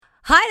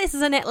Hi, this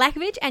is Annette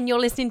Lakovich and you're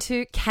listening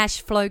to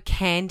Cashflow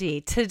Candy.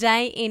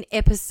 Today in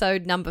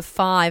episode number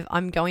 5,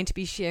 I'm going to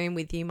be sharing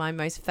with you my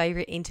most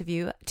favourite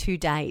interview to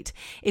date.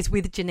 It's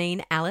with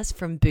Janine Allis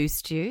from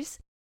Boost Juice.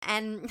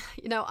 And,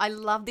 I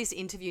love this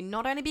interview,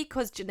 not only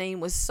because Janine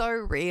was so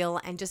real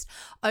and just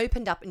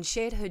opened up and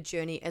shared her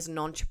journey as an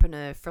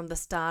entrepreneur from the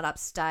startup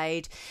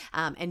stage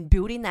and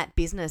building that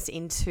business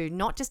into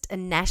not just a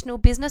national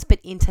business, but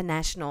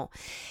international.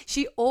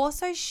 She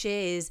also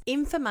shares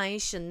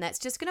information that's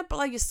just going to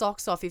blow your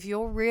socks off if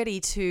you're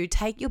ready to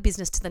take your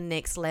business to the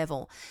next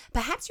level.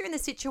 Perhaps you're in the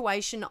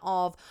situation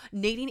of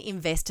needing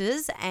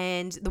investors,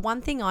 and the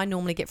one thing I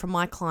normally get from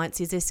my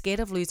clients is they're scared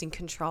of losing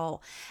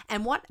control.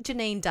 And what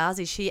Janine does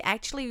is she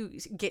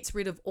actually gets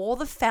rid of all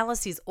the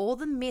fallacies, all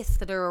the myths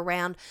that are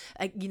around,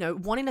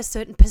 wanting a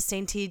certain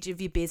percentage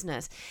of your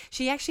business.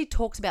 She actually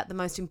talks about the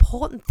most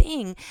important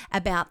thing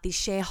about the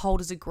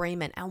shareholders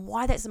agreement and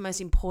why that's the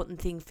most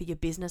important thing for your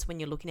business when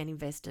you're looking at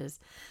investors.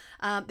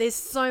 There's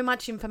so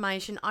much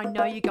information. I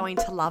know you're going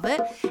to love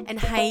it. And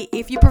hey,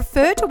 if you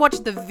prefer to watch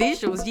the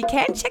visuals, you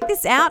can check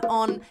this out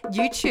on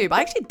YouTube.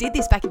 I actually did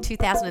this back in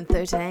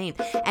 2013,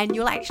 and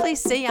you'll actually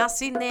see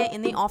us in there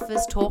in the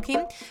office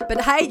talking.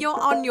 But hey, you're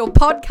on your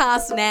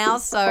podcast now,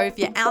 so if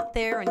you're out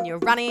there and you're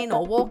running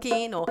or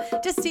walking or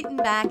just sitting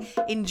back,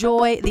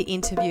 enjoy the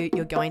interview.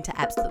 You're going to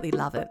absolutely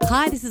love it.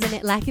 Hi, this is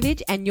Annette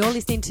Lakovich, and you're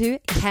listening to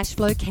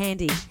Cashflow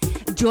Candy.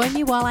 Join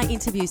me while I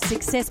interview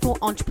successful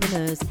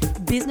entrepreneurs,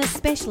 business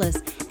specialists,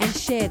 and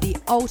share the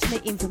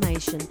ultimate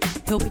information,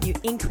 helping you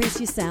increase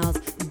your sales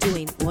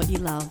doing what you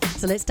love.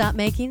 So let's start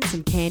making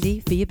some candy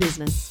for your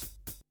business.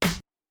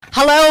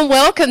 Hello and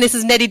welcome. This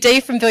is Nettie D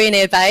from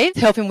Billionaire Babe,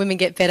 helping women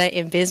get better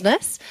in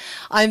business.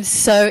 I'm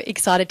so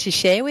excited to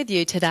share with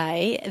you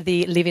today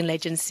the Living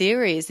Legend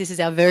series. This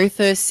is our very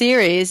first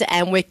series,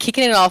 and we're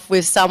kicking it off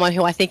with someone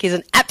who I think is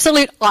an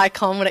absolute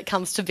icon when it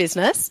comes to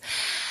business.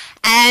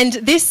 And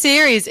this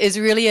series is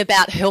really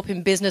about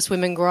helping business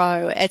women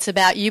grow. It's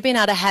about you being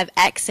able to have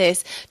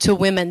access to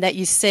women that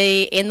you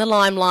see in the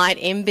limelight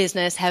in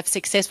business, have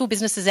successful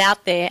businesses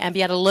out there, and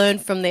be able to learn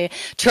from their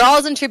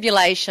trials and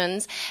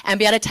tribulations and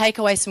be able to take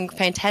away some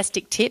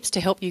fantastic tips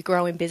to help you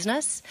grow in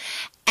business.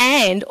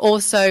 And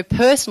also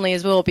personally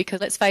as well,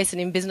 because let's face it,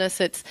 in business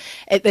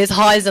there's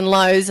highs and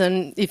lows,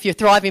 and if you're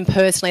thriving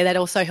personally, that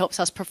also helps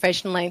us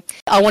professionally.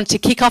 I want to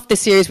kick off the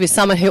series with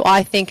someone who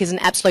I think is an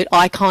absolute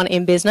icon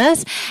in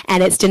business,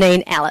 and it's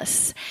Janine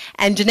Allis.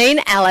 And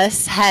Janine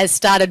Allis has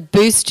started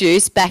Boost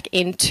Juice back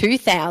in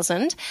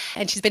 2000,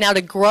 and she's been able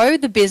to grow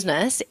the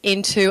business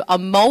into a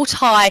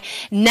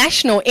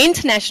multinational,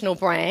 international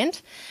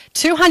brand.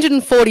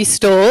 240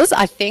 stores,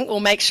 I think, we'll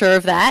make sure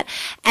of that.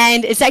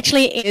 And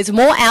there's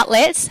more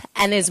outlets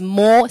and there's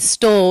more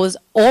stores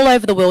all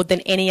over the world than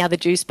any other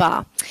juice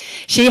bar.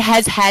 She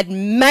has had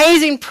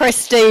amazing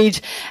prestige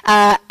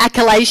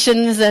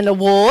accolades and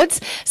awards,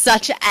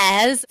 such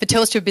as for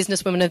Telstra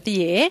Businesswoman of the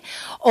Year,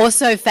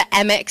 also for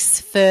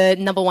Amex for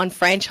 #1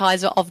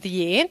 Franchiser of the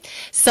Year.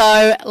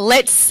 So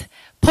let's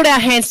put our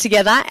hands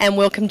together and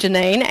welcome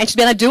Janine. And she's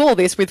been able to do all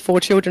this with 4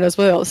 children as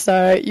well.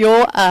 So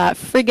you're a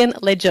friggin'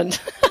 legend.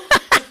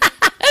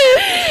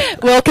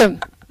 Welcome.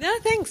 No,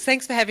 thanks.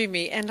 Thanks for having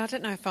me. And I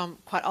don't know if I'm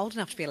quite old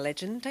enough to be a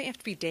legend. Don't you have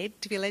to be dead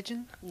to be a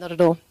legend? Not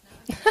at all.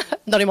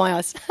 Not in my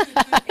eyes.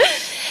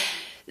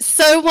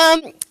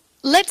 So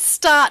let's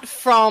start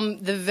from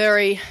the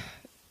very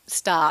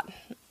start,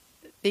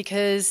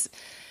 because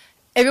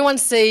everyone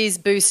sees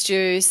Boost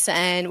Juice,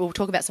 and we'll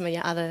talk about some of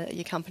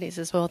your companies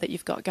as well that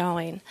you've got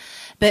going.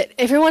 But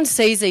everyone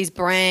sees these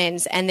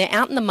brands and they're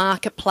out in the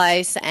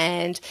marketplace,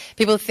 and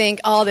people think,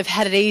 oh, they've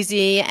had it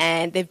easy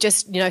and they've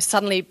just,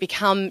 suddenly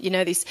become,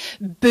 this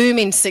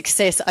booming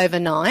success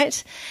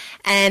overnight.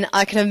 And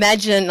I can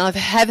imagine, I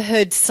have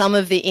heard some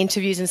of the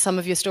interviews and some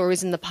of your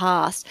stories in the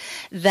past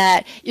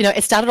that,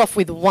 it started off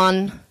with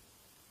one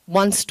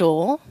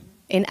store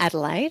in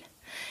Adelaide.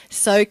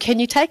 So can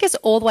you take us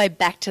all the way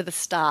back to the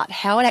start,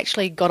 how it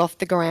actually got off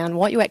the ground,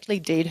 what you actually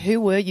did,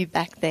 who were you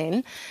back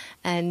then,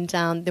 and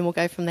then we'll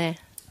go from there.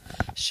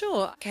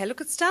 Sure. Okay,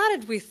 look, it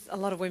started with a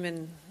lot of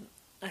women,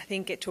 I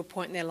think, get to a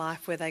point in their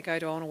life where they go,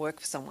 do I want to work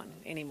for someone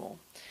anymore?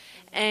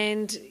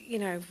 And,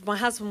 my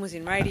husband was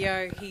in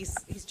radio.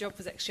 His job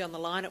was actually on the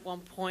line at one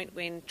point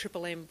when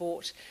Triple M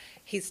bought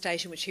his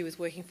station, which he was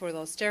working for, with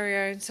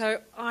Austereo. And so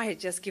I had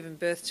just given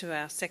birth to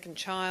our second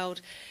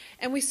child.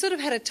 And we sort of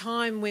had a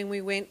time when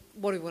we went,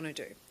 what do we want to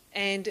do?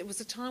 And it was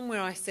a time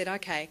where I said,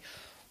 okay,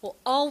 well,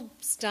 I'll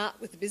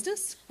start with the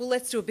business. Well,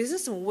 let's do a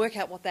business and we'll work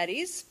out what that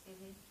is.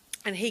 Mm-hmm.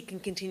 And he can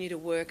continue to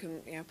work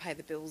and pay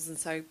the bills. And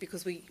so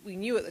because we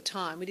knew at the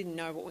time, we didn't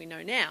know what we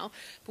know now,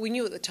 but we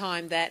knew at the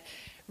time that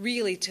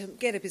really to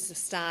get a business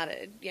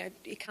started,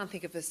 you can't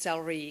think of a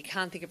salary, you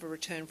can't think of a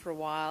return for a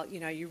while,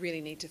 you really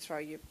need to throw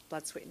your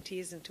blood, sweat and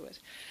tears into it.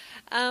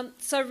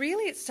 So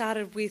really it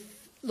started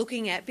with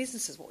looking at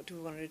businesses, what do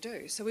we want to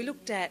do? So we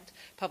looked at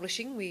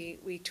publishing.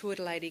 We toured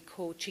a lady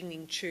called Ching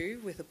Ning Chu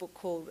with a book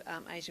called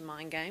Asian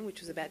Mind Game,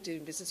 which was about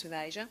doing business with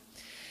Asia.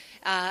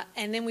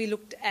 And then we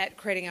looked at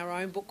creating our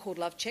own book called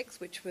Love Checks,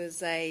 which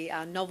was a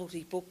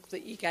novelty book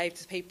that you gave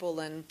to people,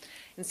 and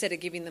instead of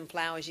giving them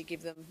flowers, you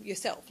give them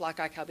yourself. Like,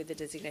 okay, I'll be the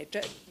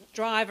designated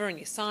driver and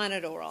you sign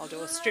it, or I'll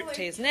do a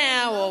striptease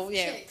now. Or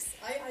yeah.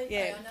 I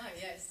know,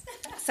 yes.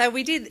 So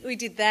we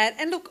did that.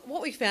 And look,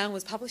 what we found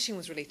was publishing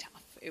was really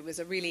tough. It was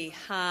a really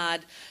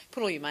hard,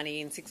 put all your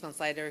money in 6 months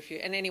later.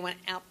 And anyone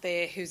out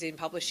there who's in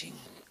publishing,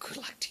 good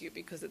luck to you,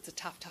 because it's a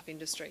tough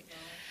industry. Right.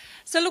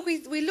 So look,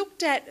 we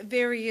looked at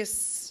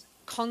various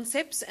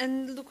concepts,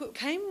 and look, it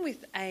came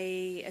with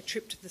a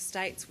trip to the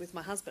States with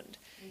my husband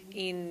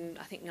in,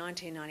 I think,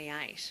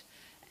 1998.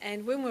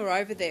 And when we were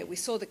over there, we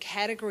saw the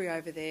category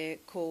over there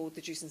called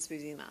the juice and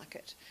smoothie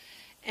market.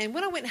 And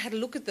when I went and had a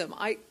look at them,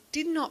 I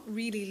did not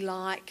really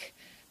like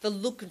the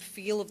look and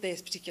feel of their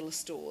particular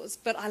stores,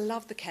 but I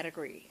loved the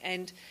category.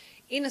 And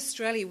in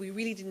Australia, we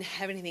really didn't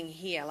have anything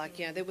here. Like,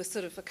 there was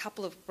sort of a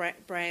couple of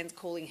brands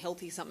calling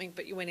healthy something,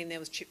 but you went in, there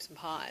was chips and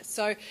pies.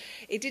 So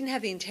it didn't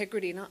have the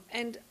integrity.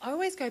 And I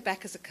always go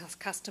back as a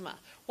customer.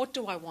 What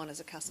do I want as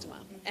a customer?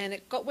 And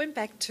it went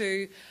back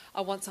to,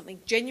 I want something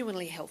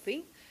genuinely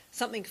healthy,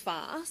 something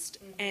fast,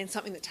 and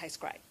something that tastes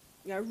great.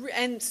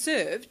 And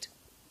served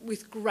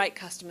with great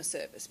customer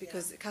service,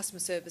 because customer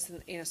service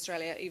in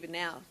Australia, even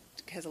now,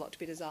 has a lot to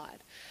be desired.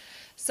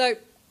 So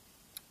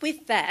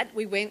with that,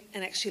 we went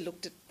and actually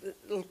looked at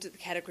the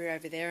category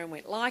over there and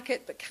went like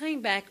it, but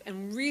came back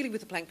and really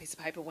with a blank piece of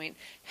paper went,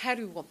 how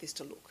do we want this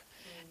to look?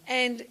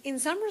 And in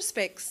some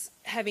respects,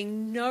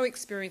 having no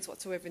experience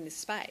whatsoever in this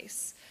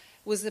space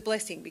was a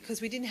blessing,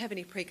 because we didn't have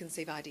any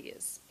preconceived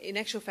ideas. In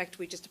actual fact,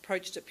 we just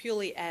approached it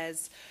purely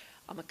as,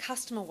 I'm a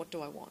customer, what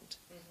do I want?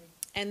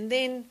 And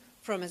then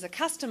from as a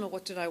customer,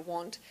 what did I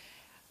want?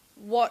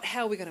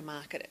 How are we going to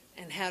market it,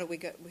 and how do we're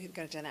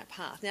going down that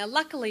path? Now,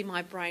 luckily,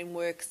 my brain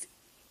works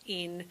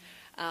in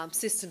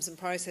systems and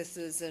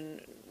processes,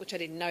 and which I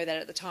didn't know that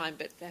at the time,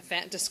 but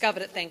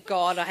discovered it. Thank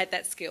God, I had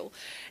that skill.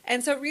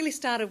 And so it really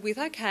started with,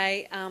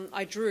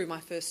 I drew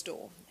my first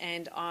store,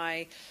 and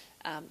I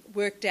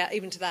worked out,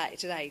 even today,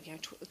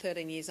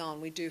 13 years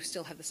on, we do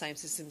still have the same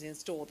systems in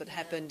store that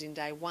happened in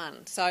day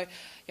one. So,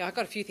 I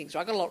got a few things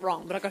right. I got a lot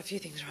wrong, but I got a few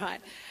things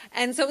right.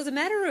 And so it was a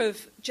matter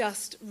of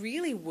just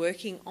really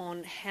working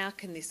on how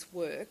can this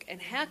work,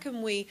 and how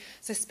can we,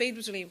 so speed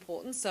was really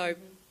important. So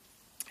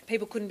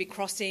people couldn't be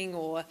crossing,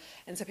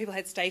 and so people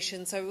had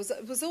stations. So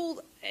it was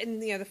all,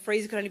 and the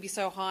freezer could only be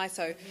so high.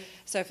 So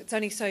if it's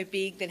only so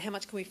big, then how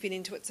much can we fit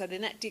into it? So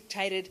then that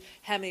dictated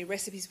how many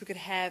recipes we could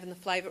have and the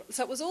flavour.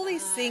 So it was all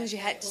these things you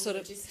had to sort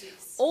of,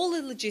 all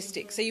the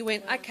logistics. So you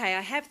went, okay,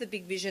 I have the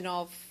big vision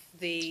of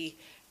the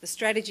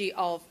strategy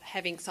of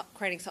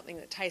creating something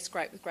that tastes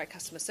great with great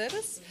customer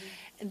service,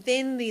 and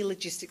then the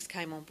logistics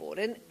came on board.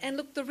 And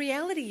look, the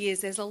reality is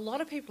there's a lot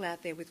of people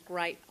out there with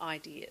great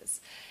ideas.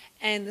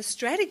 And the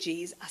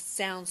strategies are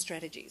sound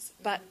strategies,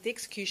 but the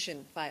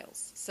execution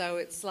fails. So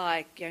it's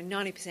like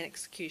 90%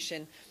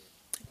 execution,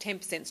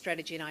 10%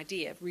 strategy and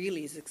idea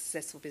really is a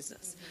successful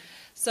business.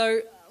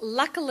 So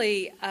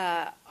luckily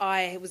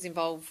I was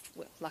involved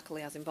with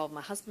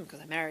my husband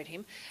because I married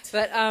him,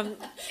 but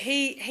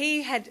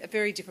he had a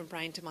very different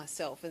brain to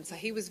myself, and so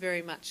he was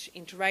very much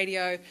into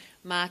radio,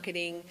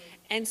 marketing,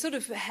 and sort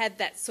of had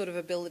that sort of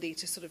ability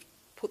to sort of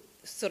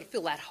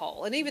fill that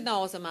hole. And even though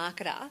I was a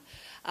marketer,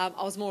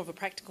 I was more of a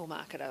practical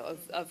marketer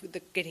of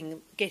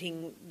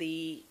getting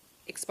the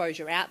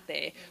exposure out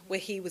there, where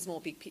he was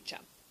more big picture.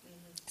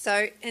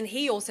 So, and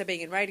he also,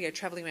 being in radio,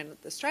 travelling around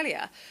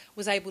Australia,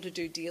 was able to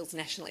do deals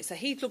nationally. So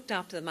he looked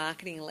after the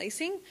marketing and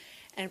leasing,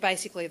 and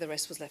basically the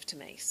rest was left to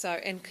me. So,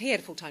 and he had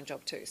a full-time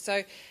job too.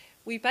 So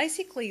we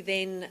basically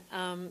then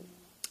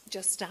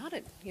just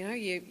started.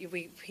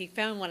 He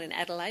found one in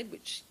Adelaide,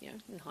 which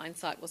in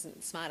hindsight wasn't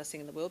the smartest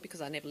thing in the world,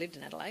 because I never lived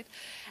in Adelaide.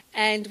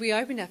 And we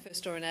opened our first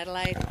store in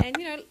Adelaide, and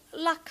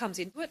luck comes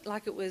into it.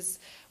 Like, it was,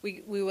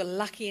 we were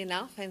lucky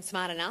enough and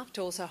smart enough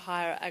to also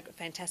hire a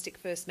fantastic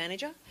first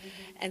manager,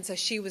 and so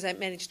she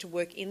managed to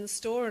work in the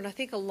store. And I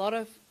think a lot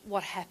of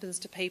what happens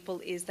to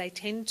people is they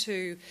tend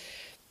to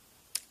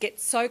get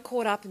so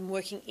caught up in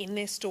working in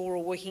their store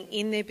or working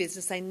in their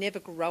business, they never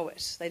grow it.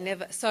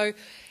 So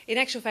in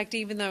actual fact,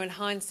 even though in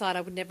hindsight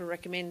I would never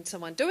recommend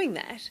someone doing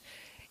that,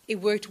 it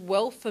worked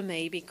well for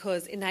me,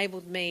 because it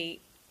enabled me,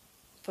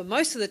 for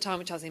most of the time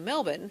which I was in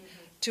Melbourne,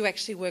 to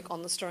actually work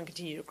on the store and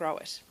continue to grow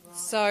it. Right.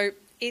 So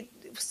it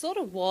sort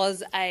of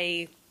was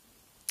it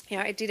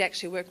did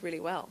actually work really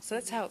well. So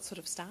that's how it sort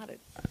of started.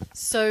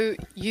 So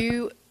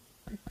you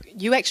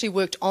actually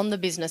worked on the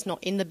business,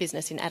 not in the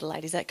business, in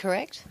Adelaide, is that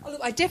correct? Oh,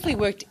 look, I definitely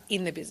worked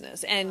in the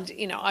business, and,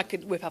 I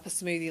could whip up a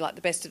smoothie like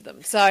the best of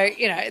them. So,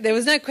 there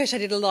was no question I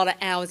did a lot of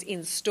hours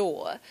in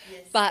store,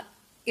 but,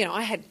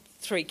 I had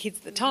 3 kids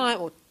at the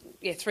time,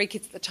 3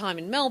 kids at the time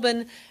in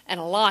Melbourne, and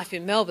a life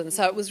in Melbourne.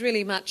 So it was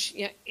really much,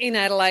 in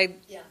Adelaide,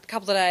 a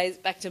couple of days,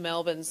 back to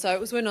Melbourne. So it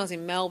was when I was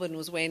in Melbourne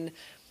was when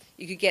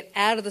you could get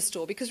out of the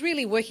store, because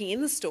really working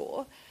in the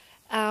store,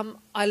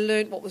 I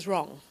learned what was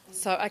wrong.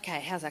 So,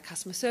 okay, how's our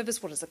customer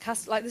service? What is the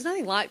customer like? There's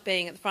nothing like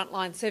being at the front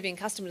line serving a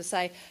customer to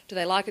say, do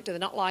they like it? Do they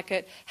not like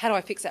it? How do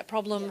I fix that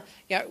problem?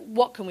 You know,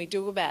 what can we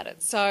do about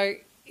it? So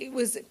it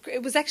was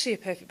actually a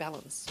perfect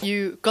balance.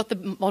 You got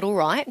the model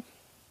right.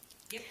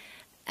 Yep.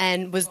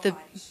 And was the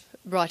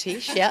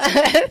rightish,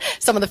 yeah,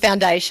 some of the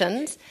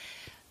foundations.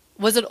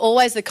 Was it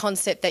always the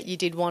concept that you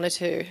did wanted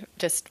to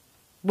just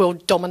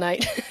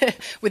dominate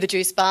with the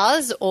juice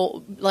bars,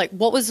 or like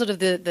what was sort of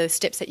the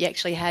steps that you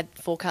actually had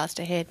forecast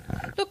ahead?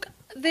 Look,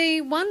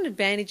 the one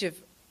advantage of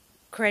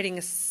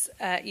creating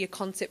your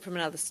concept from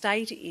another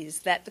state is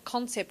that the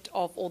concept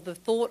of or the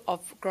thought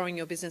of growing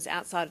your business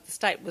outside of the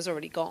state was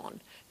already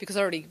gone, because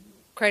I already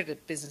created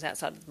a business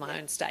outside of my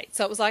own state.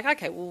 So it was like,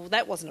 okay, well,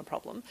 that wasn't a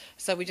problem.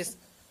 So we just,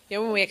 you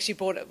know, when we actually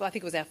bought it, I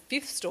think it was our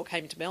 5th store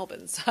came to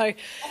Melbourne. So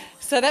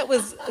that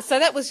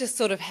was just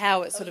sort of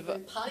how it sort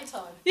of party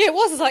time. Yeah, it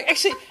was. It's like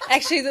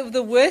actually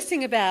the worst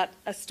thing about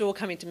a store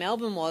coming to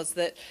Melbourne was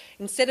that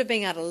instead of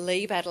being able to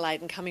leave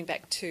Adelaide and coming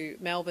back to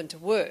Melbourne to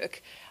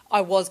work,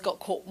 I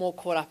got more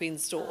caught up in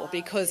store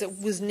because it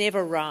was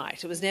never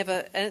right. It was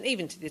never, and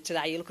even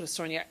today you look at a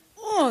store and you go,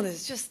 oh,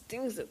 there's just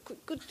things that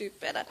could do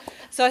better.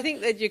 So I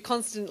think that you're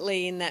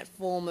constantly in that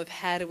form of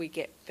how do we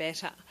get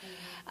better.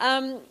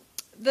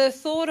 The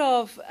thought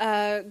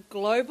of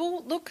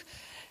global, look,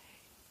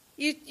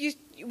 we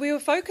were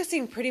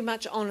focusing pretty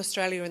much on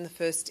Australia in the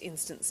first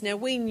instance. Now,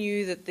 we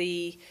knew that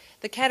the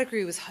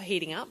category was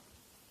heating up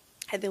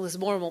and there was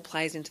more and more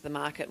players into the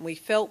market, and we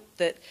felt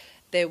that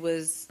there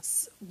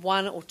was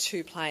 1 or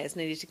 2 players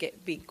needed to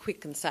get big,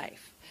 quick and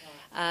safe.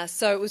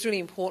 So it was really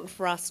important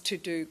for us to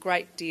do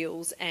great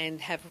deals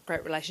and have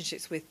great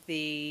relationships with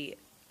the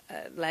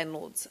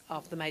landlords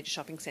of the major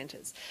shopping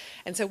centres.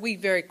 And so we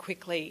very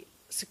quickly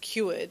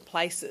secured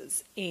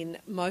places in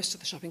most of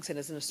the shopping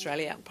centres in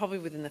Australia, probably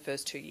within the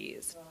first 2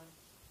 years,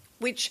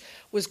 which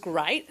was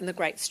great and the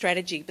great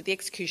strategy, but the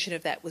execution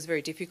of that was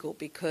very difficult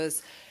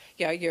because,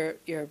 you know,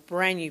 you're a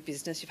brand new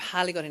business, you've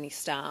hardly got any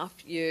staff,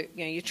 you're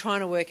trying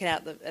to work it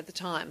out at the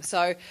time.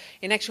 So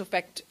in actual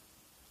fact,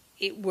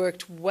 it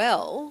worked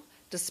well,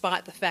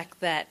 despite the fact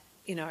that,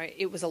 you know,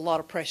 it was a lot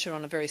of pressure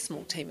on a very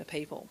small team of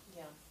people.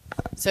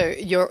 So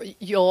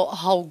your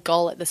whole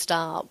goal at the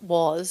start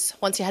was,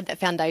 once you had that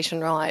foundation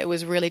right, it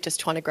was really just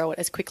trying to grow it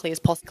as quickly as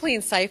possible. Quickly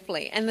and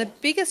safely. And the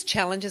biggest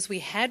challenges I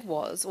had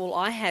was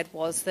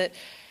that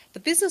the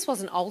business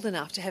wasn't old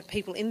enough to have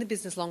people in the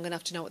business long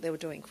enough to know what they were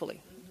doing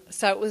fully.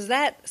 So it was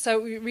that. So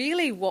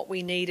really what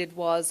we needed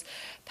was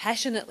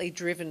passionately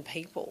driven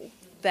people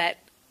that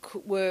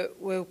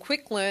were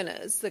quick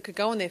learners that could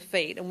go on their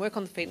feet and work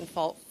on the feet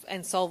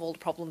and solve all the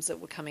problems that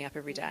were coming up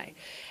every day.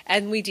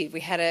 And we did.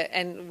 We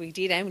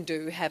did and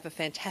do have a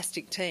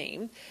fantastic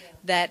team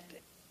that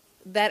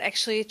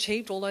actually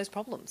achieved all those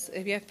problems.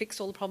 Fixed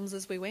all the problems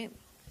as we went.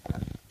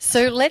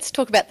 So let's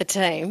talk about the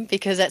team,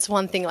 because that's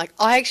one thing. Like,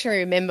 I actually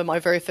remember my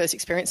very first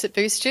experience at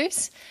Boost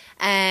Juice,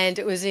 and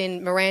it was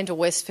in Miranda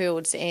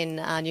Westfields in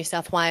New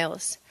South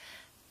Wales.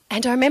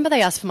 And I remember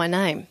they asked for my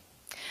name.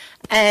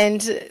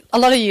 And a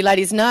lot of you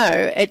ladies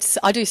know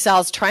I do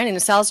sales training,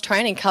 and sales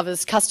training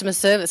covers customer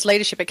service,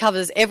 leadership, it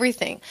covers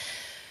everything.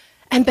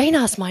 And being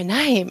asked my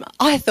name,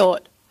 I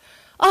thought,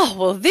 oh,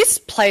 well, this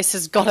place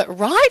has got it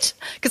right,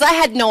 because I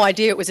had no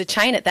idea it was a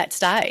chain at that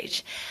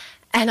stage.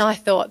 And I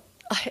thought,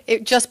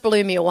 it just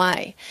blew me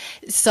away.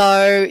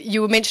 So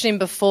you were mentioning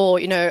before,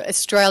 you know,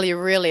 Australia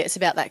really, it's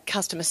about that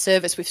customer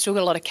service. We've still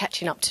got a lot of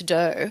catching up to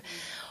do.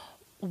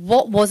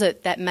 What was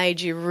it that made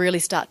you really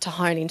start to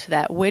hone into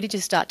that? Where did you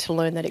start to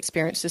learn that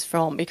experiences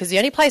from? Because the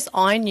only place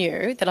I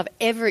knew that I've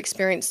ever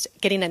experienced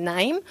getting a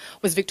name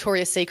was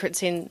Victoria's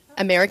Secrets in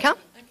America.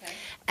 Okay.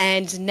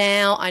 And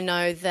now I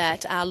know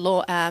that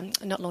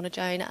not Lorna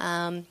Jane,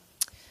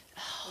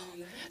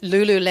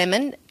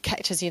 Lululemon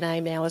catches your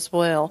name now as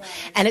well.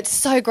 Right. And it's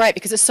so great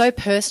because it's so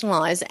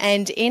personalised.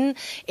 And in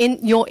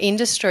your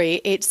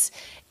industry, it's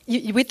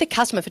you're with the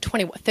customer for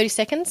 30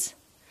 seconds.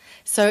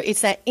 So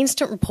it's that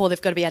instant rapport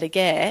they've got to be able to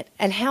get.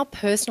 And how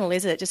personal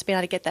is it just being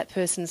able to get that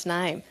person's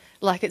name?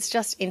 Like, it's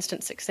just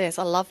instant success.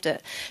 I loved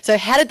it. So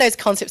how did those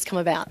concepts come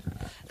about?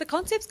 The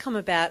concepts come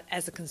about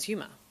as a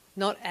consumer,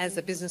 not as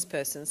a business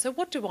person. So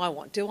what do I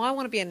want? Do I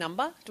want to be a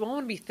number? Do I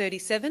want to be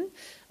 37?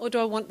 Or do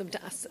I want them to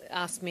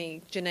ask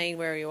me, Janine,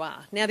 where you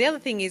are? Now, the other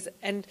thing is,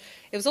 and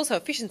it was also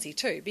efficiency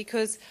too,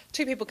 because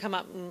 2 people come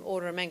up and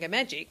order a Mango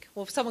Magic.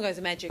 Well, if someone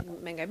goes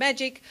Mango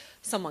Magic,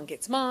 someone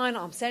gets mine,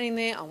 I'm standing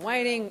there, I'm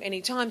waiting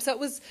any time. So it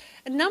was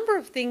a number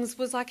of things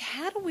was like,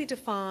 how do we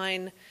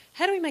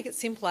make it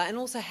simpler, and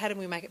also how do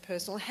we make it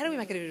personal? How do we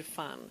make it a bit of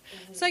fun?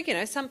 Mm-hmm. So, you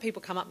know, some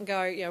people come up and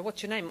go, you know,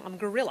 what's your name? I'm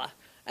Gorilla.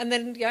 And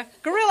then, you know,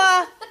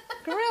 gorilla,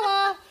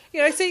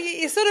 you know, so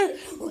you sort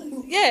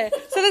of, yeah.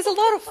 So there's a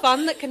lot of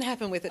fun that can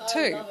happen with it too.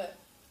 I love it.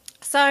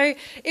 So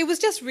it was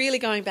just really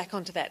going back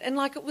onto that. And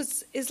like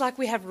it's like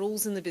we have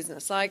rules in the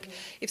business. Like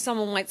if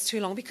someone waits too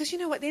long, because you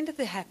know what, at the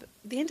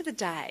end of the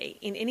day,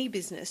 in any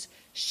business,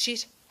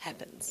 shit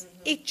happens.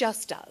 Mm-hmm. It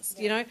just does.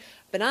 Yeah. You know,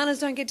 bananas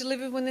don't get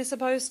delivered when they're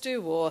supposed to,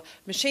 or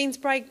machines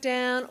break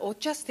down, or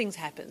just things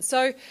happen.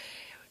 So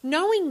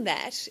knowing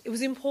that, it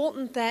was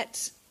important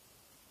that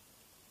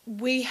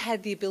we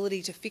had the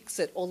ability to fix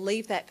it or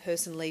leave that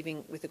person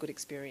leaving with a good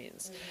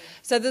experience. Mm-hmm.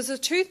 So there's the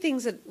two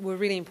things that were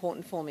really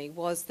important for me,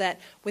 was that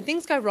when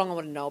things go wrong, I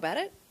want to know about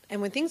it.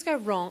 And when things go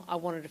wrong, I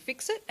wanted to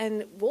fix it.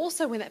 And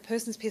also when that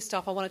person's pissed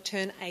off, I want to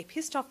turn a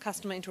pissed off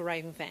customer into a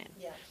raving fan.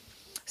 Yeah.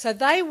 So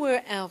they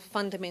were our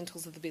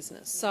fundamentals of the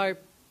business. So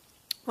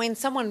when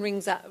someone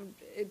rings up,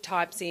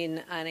 types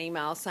in an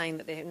email saying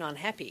that they're not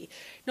unhappy,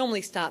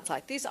 normally starts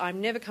like this: I'm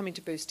never coming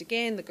to Boost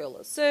again, the girl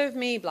that served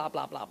me, blah,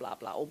 blah, blah, blah,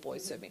 blah, all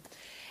boys serve me.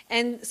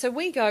 And so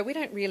we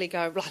don't really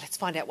go, right, let's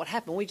find out what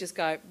happened. We just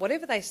go,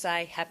 whatever they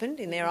say happened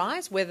in their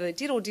eyes, whether they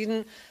did or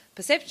didn't,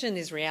 perception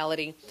is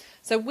reality.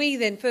 So we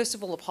then, first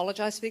of all,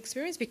 apologise for the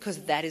experience,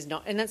 because that is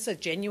not, and that's a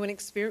genuine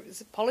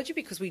apology,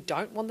 because we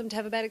don't want them to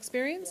have a bad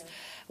experience.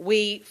 Yeah.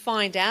 We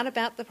find out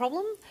about the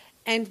problem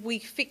and we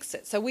fix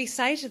it. So we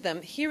say to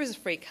them, here is a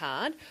free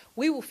card,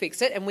 we will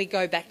fix it, and we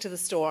go back to the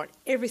store on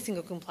every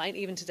single complaint,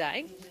 even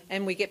today,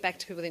 and we get back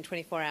to it within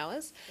 24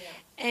 hours.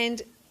 Yeah.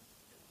 And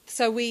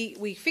so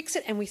we fix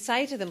it, and we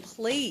say to them,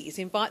 please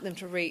invite them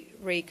to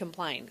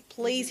re-complain.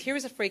 Please, here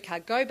is a free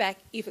card. Go back.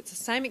 If it's the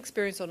same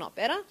experience or not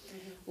better,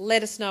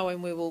 let us know,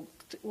 and we'll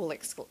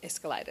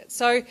escalate it.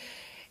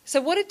 So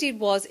what it did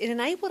was it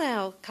enabled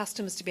our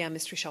customers to be our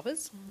mystery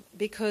shoppers,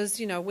 because,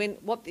 you know,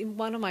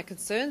 one of my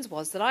concerns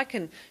was that I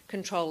can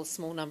control a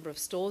small number of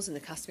stores in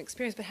the customer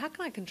experience, but how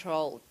can I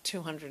control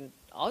 200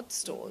 odd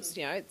stores?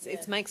 You know,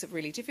 it makes it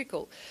really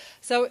difficult.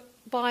 So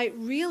by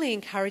really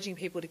encouraging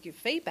people to give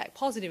feedback,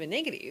 positive and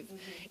negative,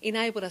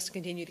 enabled us to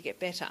continue to get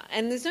better.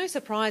 And there's no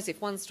surprise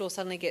if one store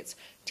suddenly gets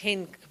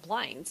 10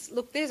 complaints.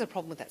 Look, there's a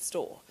problem with that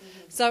store.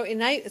 So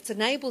it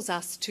enables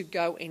us to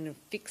go in and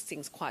fix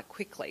things quite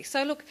quickly.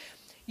 So look,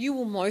 you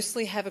will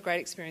mostly have a great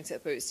experience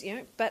at Boost, you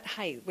know, but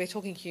hey, we're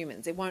talking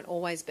humans. It won't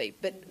always be.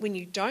 But when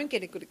you don't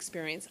get a good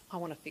experience, I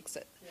want to fix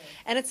it. Yeah.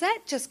 And it's that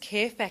just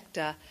care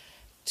factor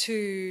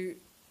to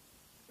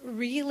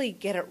really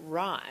get it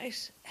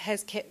right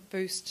has kept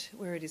Boost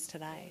where it is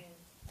today.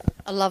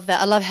 I love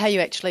that. I love how you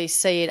actually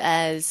see it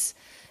as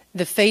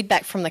the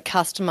feedback from the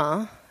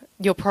customer.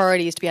 Your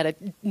priority is to be able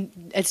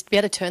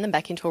to turn them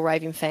back into a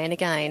raving fan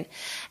again.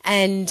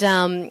 And,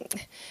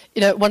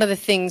 you know, one of the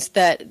things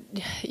that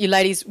you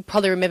ladies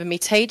probably remember me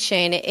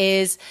teaching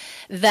is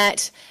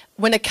that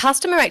when a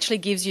customer actually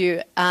gives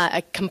you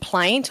a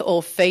complaint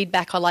or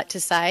feedback, I like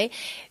to say,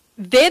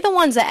 they're the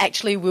ones that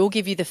actually will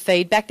give you the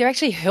feedback. They're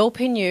actually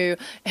helping your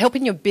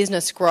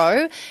business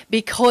grow,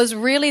 because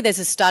really there's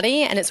a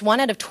study, and it's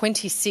 1 out of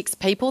 26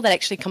 people that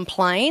actually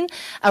complain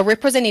are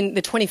representing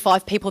the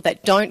 25 people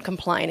that don't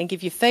complain and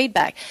give you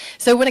feedback.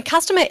 So when a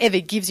customer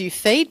ever gives you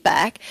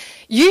feedback,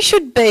 you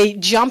should be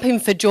jumping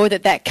for joy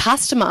that that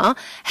customer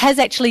has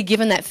actually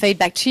given that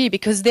feedback to you,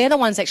 because they're the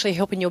ones actually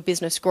helping your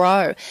business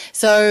grow.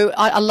 So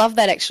I love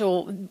that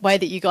actual way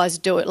that you guys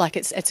do it. Like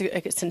it's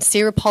a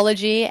sincere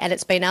apology, and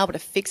it's been able to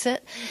fix it.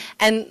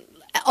 And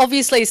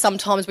obviously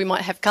sometimes we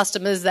might have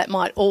customers that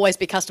might always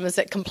be customers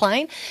that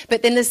complain,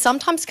 but then there's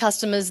sometimes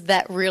customers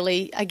that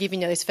really are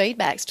giving you those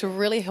feedbacks to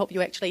really help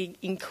you actually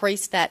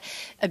increase that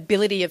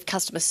ability of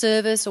customer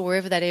service or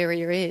wherever that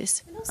area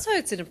is. And also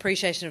it's an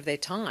appreciation of their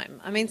time.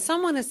 I mean,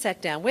 someone has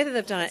sat down, whether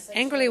they've done it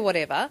angrily or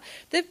whatever,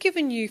 they've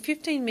given you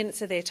 15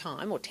 minutes of their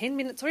time, or 10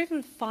 minutes, or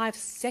even 5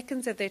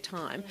 seconds of their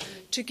time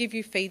to give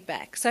you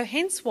feedback. So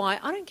hence why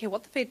I don't care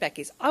what the feedback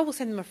is, I will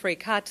send them a free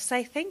card to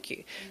say thank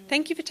you.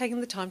 Thank you for taking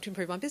the time to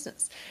improve my business.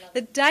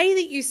 The day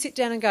that you sit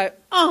down and go,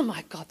 oh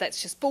my God,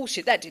 that's just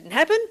bullshit, that didn't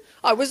happen,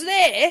 I was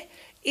there,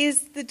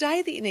 is the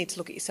day that you need to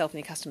look at yourself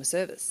and your customer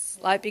service.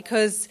 Like,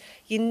 because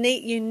you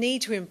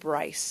need to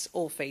embrace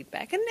all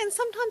feedback. And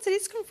sometimes it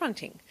is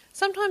confronting.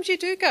 Sometimes you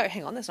do go,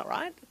 hang on, that's not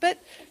right.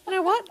 But you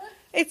know what?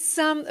 It's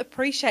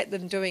appreciate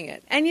them doing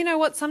it. And you know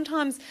what?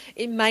 Sometimes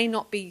it may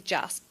not be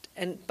just,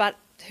 but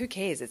who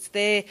cares? It's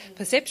their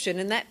perception,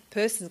 and that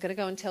person's going to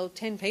go and tell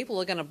 10 people,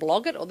 or going to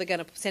blog it, or they're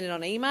going to send it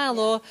on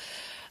email,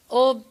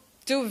 or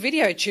do a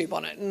video tube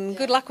on it, and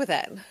good luck with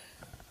that.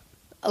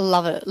 I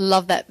love it.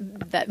 Love that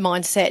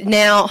mindset.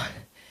 Now,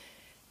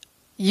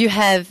 you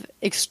have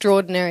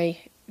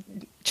extraordinary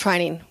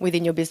training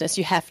within your business.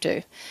 You have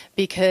to,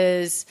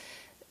 because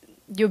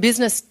your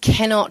business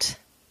cannot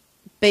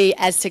be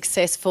as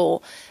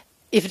successful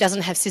if it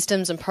doesn't have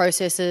systems and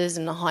processes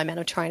and a high amount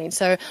of training.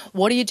 So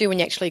what do you do when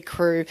you actually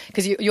accrue?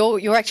 Because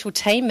your actual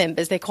team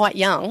members, they're quite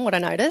young, what I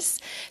notice.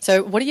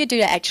 So what do you do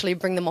to actually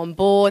bring them on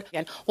board?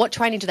 And what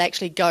training do they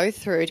actually go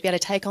through to be able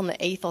to take on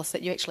the ethos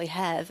that you actually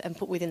have and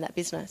put within that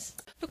business?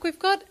 Look, we've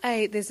got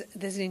there's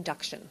an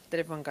induction that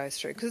everyone goes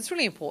through, because it's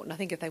really important. I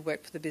think if they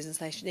work for the business,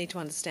 they should need to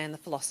understand the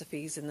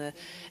philosophies and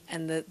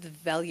the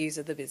values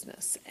of the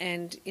business.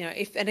 And you know,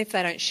 if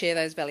they don't share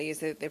those values,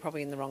 they're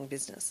probably in the wrong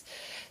business.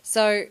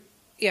 So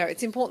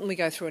it's important we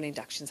go through an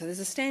induction. So there's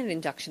a standard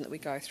induction that we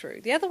go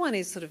through. The other one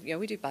is sort of,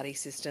 we do buddy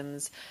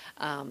systems,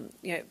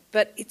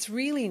 but it's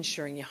really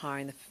ensuring you're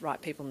hiring the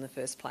right people in the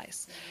first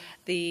place.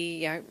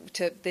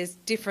 There's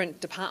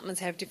different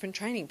departments have different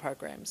training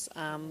programs.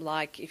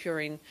 Like if you're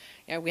in,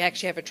 we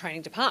actually have a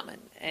training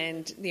department,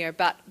 and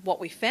but what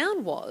we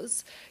found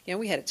was,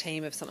 we had a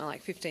team of something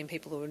like 15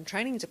 people who were in the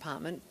training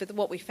department. But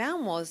what we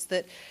found was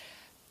that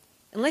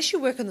unless you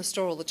work in the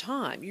store all the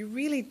time, you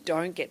really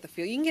don't get the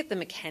feel. You can get the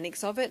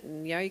mechanics of it,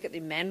 and you get the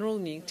manual,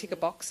 and you tick a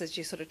box as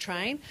you sort of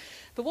train.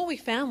 But what we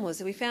found was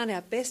that we found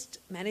our best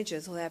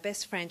managers or our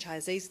best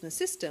franchisees in the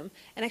system,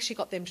 and actually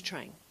got them to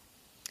train.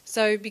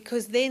 So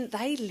because then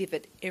they live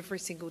it every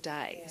single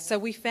day. So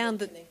we found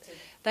that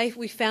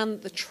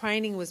the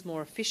training was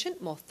more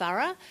efficient, more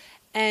thorough,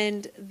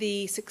 and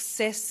the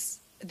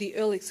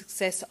early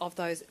success of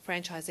those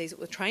franchisees that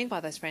were trained by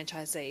those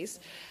franchisees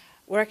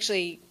were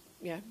actually,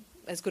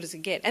 as good as it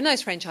get. And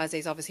those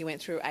franchisees obviously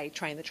went through a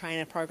train the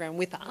trainer program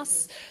with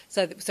us,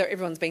 so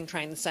everyone's being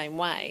trained the same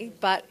way.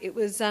 But it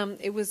was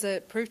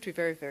proved to be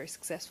very, very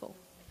successful.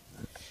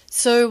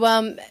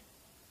 So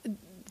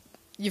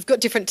you've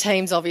got different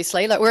teams,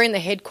 obviously. Like, we're in the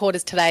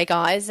headquarters today,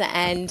 guys,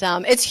 and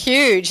it's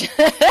huge.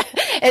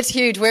 It's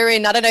huge. We're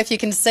in, I don't know if you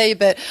can see,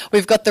 but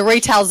we've got the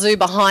retail zoo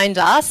behind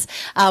us,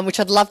 which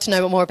I'd love to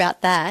know more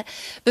about that.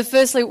 But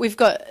firstly,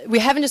 we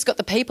haven't just got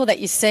the people that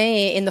you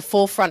see in the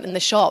forefront in the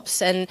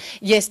shops, and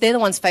yes, they're the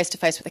ones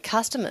face-to-face with the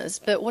customers,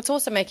 but what's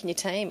also making your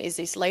team is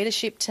this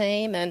leadership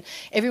team and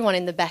everyone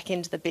in the back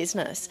end of the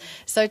business.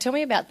 So tell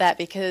me about that,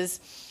 because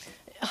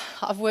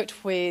I've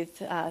worked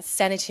with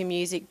Sanity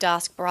Music,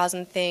 Dusk, Bras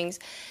and things,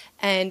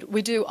 and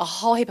we do a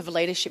whole heap of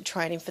leadership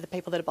training for the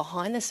people that are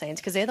behind the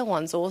scenes, because they're the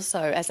ones also,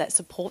 as that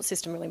support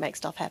system, really make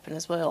stuff happen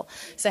as well.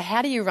 So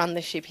how do you run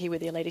the ship here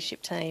with your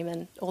leadership team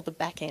and all the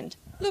back end?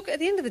 Look, at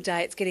the end of the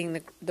day, it's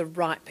getting the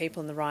right people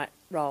in the right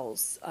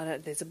roles.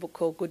 There's a book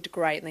called Good to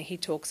Great, and he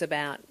talks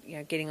about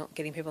getting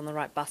people on the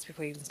right bus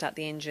before you can start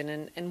the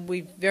engine, and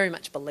we very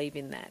much believe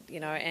in that.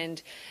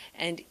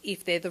 And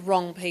if they're the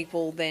wrong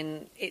people,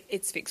 then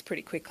it's fixed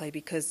pretty quickly,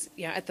 because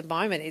at the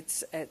moment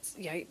it's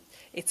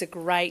a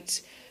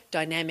great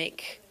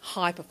dynamic,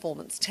 high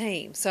performance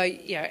team. So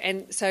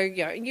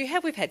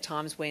we've had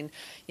times when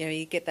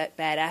you get that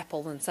bad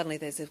apple, and suddenly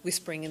there's a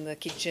whispering in the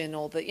kitchen,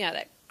 or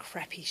that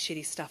crappy,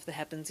 shitty stuff that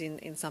happens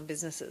in some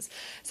businesses.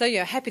 So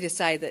happy to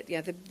say that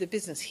the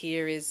business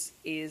here is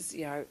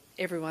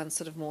everyone's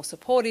sort of more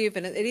supportive,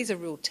 and it is a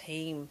real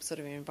team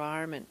sort of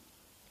environment.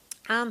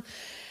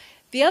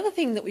 The other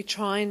thing that we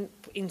try and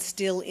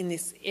instill in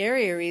this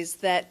area is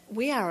that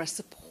we are a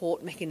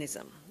support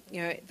mechanism.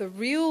 The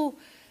real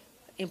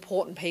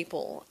important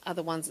people are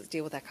the ones that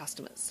deal with our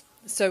customers.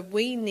 So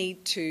we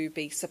need to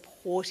be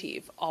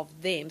supportive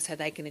of them so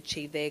they can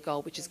achieve their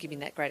goal, which is giving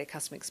that greater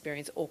customer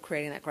experience or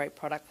creating that great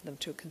product for them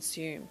to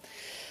consume.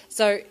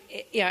 So,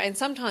 and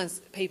sometimes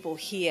people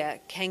here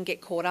can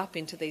get caught up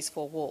into these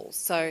four walls.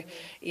 So,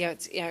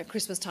 it's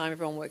Christmas time,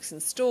 everyone works in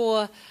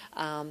store.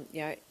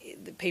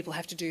 People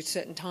have to do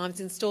certain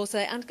times in store, so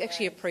they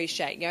actually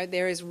appreciate.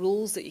 There is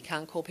rules that you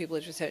can't call people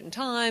at certain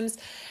times,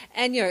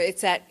 and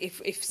it's that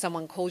if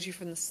someone calls you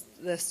from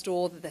the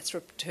store,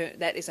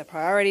 that is a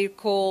priority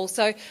call.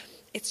 So,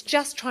 it's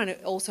just trying to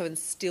also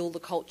instill the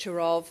culture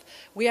of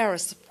we are a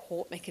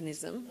support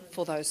mechanism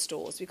for those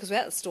stores, because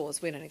without the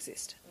stores, we don't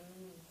exist.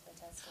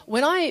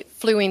 When I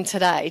flew in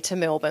today to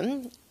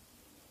Melbourne,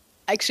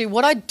 actually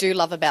what I do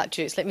love about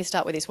Juice, let me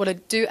start with this, what I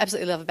do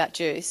absolutely love about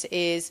Juice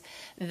is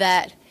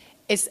that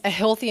it's a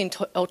healthy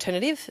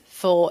alternative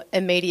for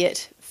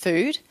immediate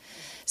food.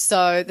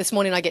 So this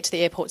morning I get to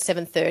the airport at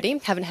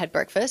 7:30, haven't had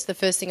breakfast. The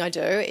first thing I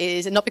do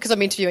is, not because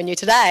I'm interviewing you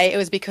today, it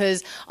was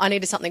because I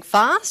needed something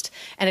fast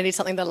and I needed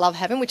something that I love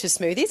having, which is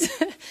smoothies.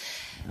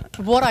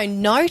 What I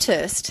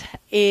noticed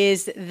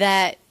is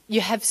that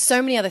you have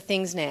so many other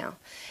things now.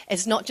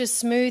 It's not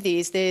just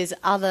smoothies, there's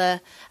other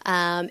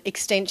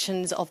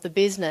extensions of the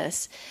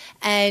business.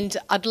 And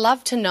I'd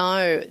love to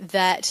know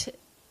that,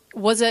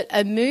 was it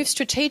a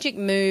strategic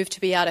move to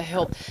be able to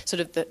help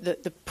sort of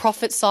the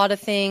profit side of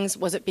things?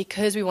 Was it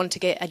because we wanted to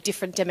get a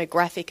different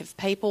demographic of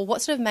people?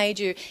 What sort of made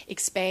you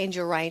expand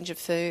your range of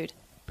food?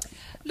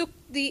 Look,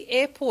 the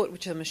airport,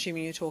 which I'm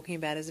assuming you're talking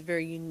about, is a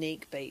very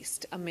unique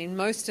beast. I mean,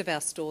 most of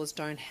our stores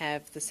don't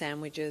have the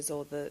sandwiches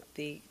or the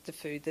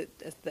food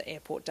that the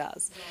airport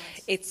does.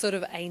 Right. It's sort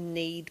of a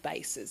need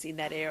basis in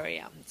that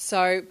area.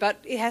 So, but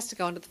it has to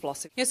go under the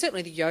philosophy.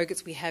 Certainly the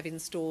yogurts we have in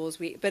stores,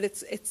 but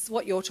it's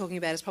what you're talking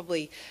about is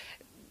probably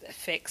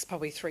affects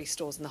 3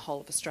 stores in the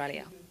whole of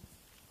Australia.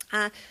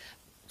 Mm-hmm.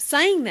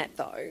 Saying that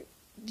though,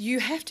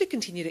 you have to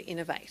continue to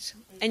innovate,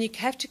 and you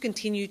have to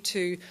continue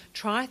to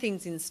try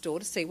things in store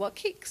to see what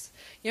kicks.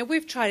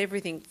 We've tried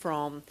everything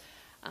from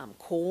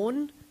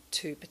corn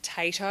to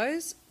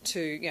potatoes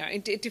to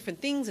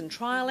different things and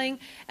trialling.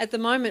 At the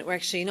moment, we're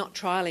actually not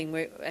trialling.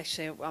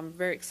 I'm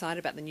very excited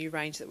about the new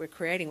range that we're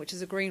creating, which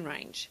is a green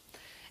range,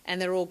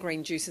 and they're all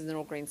green juices and they're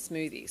all green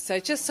smoothies. So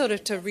just sort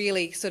of to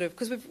really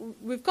because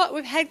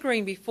we've had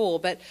green before,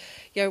 but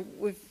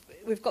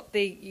we've got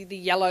the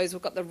yellows,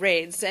 we've got the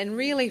reds, and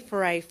really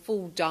for a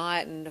full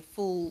diet and a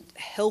full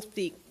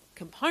healthy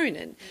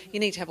component, you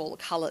need to have all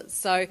the colours.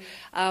 So,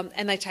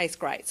 and they taste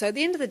great. So at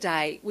the end of the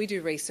day, we do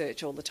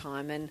research all the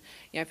time, and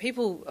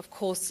people, of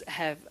course,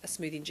 have a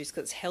smoothie and juice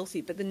because it's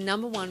healthy. But the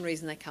number one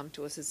reason they come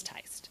to us is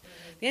taste.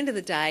 At the end of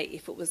the day,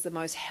 if it was the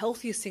most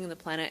healthiest thing on the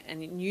planet,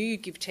 and you knew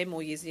you'd give 10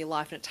 more years of your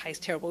life and it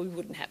tastes terrible, we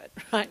wouldn't have it,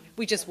 right?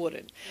 We just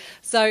wouldn't.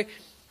 So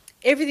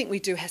everything we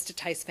do has to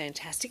taste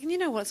fantastic. And you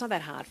know what? It's not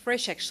that hard.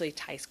 Fresh actually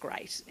tastes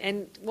great.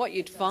 And what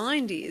you'd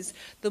find is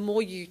the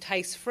more you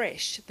taste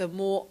fresh, the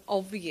more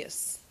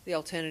obvious the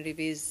alternative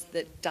is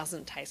that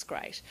doesn't taste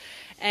great.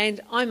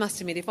 And I must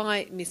admit, if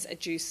I miss a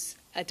juice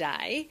a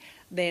day,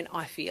 then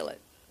I feel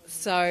it.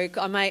 So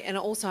and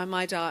also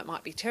my diet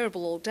might be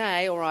terrible all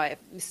day, or I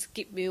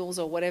skip meals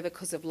or whatever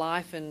because of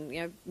life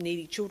and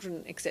needy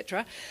children,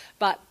 etc.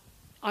 But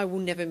I will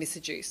never miss a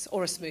juice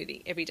or a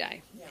smoothie every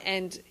day. Yeah.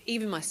 And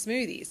even my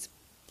smoothies,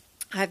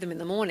 I have them in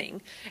the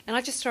morning, and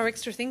I just throw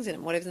extra things in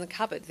them, whatever's in the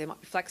cupboard. There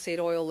might be flaxseed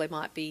oil, there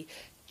might be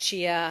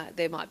chia,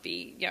 there might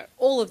be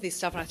all of this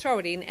stuff, and I throw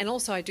it in. And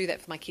also I do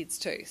that for my kids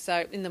too.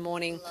 So in the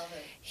morning,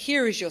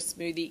 here is your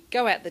smoothie.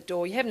 Go out the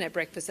door. You haven't had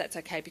breakfast. That's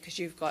okay, because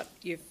you've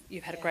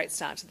had a great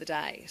start to the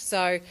day.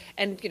 So,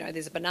 and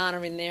there's a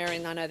banana in there,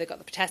 and I know they've got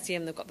the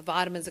potassium, they've got the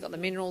vitamins, they've got the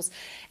minerals,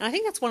 and I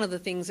think that's one of the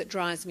things that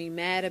drives me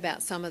mad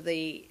about some of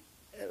the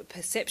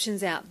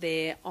perceptions out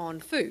there on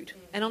food.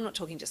 And I'm not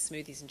talking just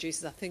smoothies and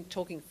juices, I think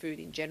talking food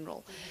in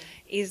general,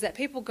 is that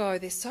people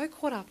they're so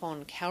caught up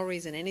on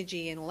calories and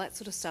energy and all that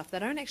sort of stuff, they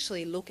don't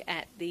actually look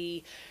at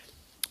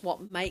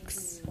what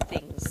makes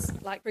things.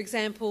 Like, for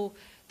example,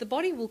 the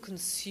body will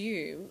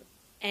consume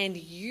and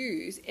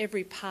use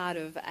every part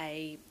of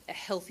a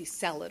healthy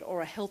salad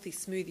or a healthy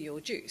smoothie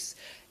or juice.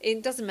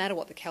 It doesn't matter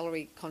what the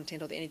calorie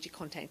content or the energy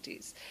content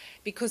is,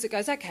 because it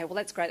goes, okay, well,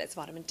 that's great, that's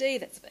vitamin D,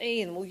 that's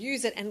E, and we'll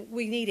use it, and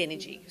we need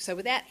energy. So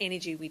without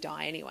energy, we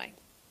die anyway.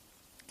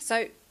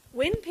 So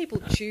when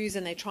people choose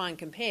and they try and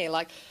compare,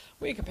 like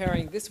we're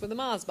comparing this with a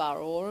Mars bar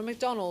or a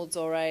McDonald's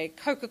or a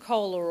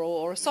Coca-Cola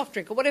or a soft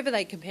drink or whatever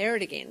they compare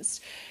it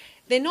against,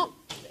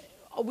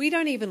 we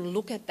don't even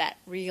look at that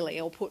really,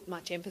 or put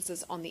much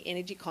emphasis on the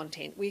energy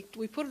content. We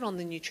put it on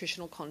the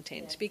nutritional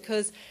content,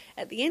 because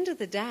at the end of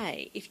the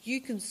day, if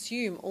you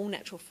consume all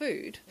natural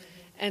food,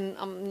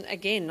 and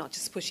again, not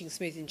just pushing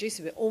smoothie and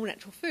juicy, but all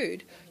natural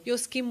food, your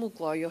skin will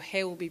glow, your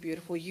hair will be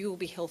beautiful, you will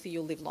be healthy,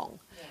 you'll live long.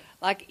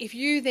 Like if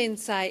you're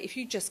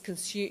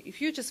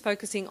just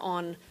focusing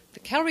on the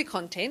calorie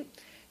content,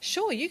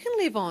 sure, you can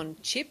live on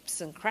chips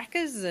and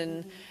crackers,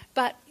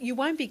 but you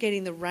won't be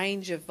getting the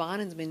range of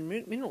vitamins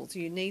and minerals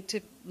you need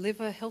to live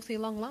a healthy,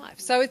 long life.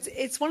 So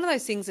it's one of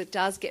those things that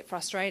does get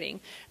frustrating,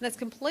 and that's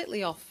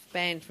completely off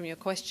band from your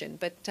question.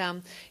 But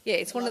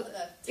it's one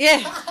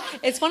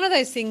of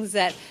those things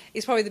that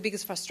is probably the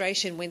biggest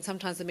frustration when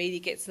sometimes the media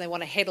gets and they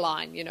want a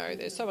headline.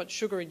 There's so much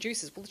sugar in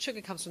juices. Well, the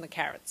sugar comes from the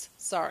carrots.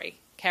 Sorry,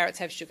 carrots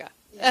have sugar.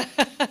 Yeah.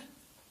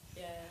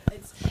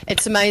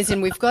 It's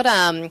amazing. We've got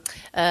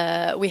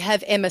we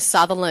have Emma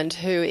Sutherland,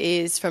 who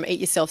is from Eat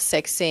Yourself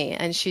Sexy,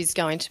 and she's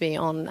going to be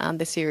on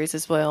the series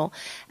as well.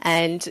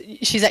 And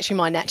she's actually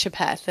my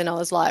naturopath, and I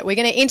was like, we're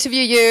going to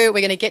interview you,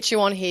 we're going to get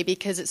you on here,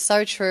 because it's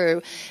so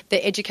true.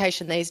 The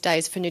education these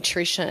days for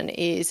nutrition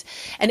is,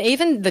 and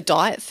even the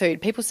diet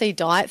food. People see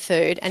diet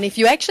food, and if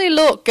you actually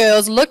look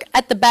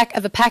at the back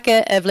of a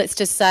packet of let's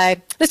just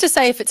say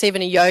if it's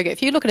even a yogurt.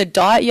 If you look at a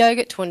diet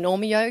yogurt to a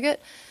normal yogurt,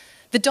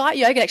 the diet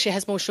yogurt actually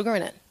has more sugar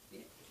in it.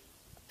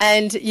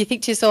 And you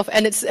think to yourself,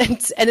 and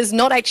it's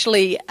not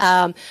actually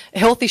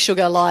healthy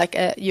sugar like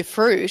your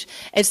fruit.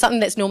 It's something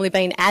that's normally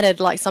been added,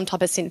 like some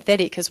type of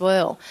synthetic as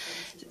well.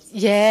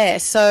 Yeah,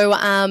 so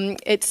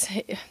it's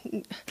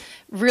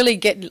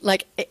really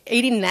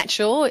eating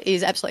natural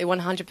is absolutely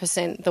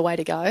 100% the way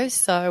to go.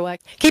 So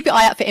keep your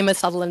eye out for Emma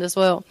Sutherland as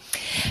well.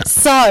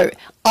 So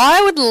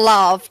I would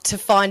love to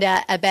find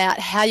out about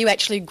how you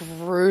actually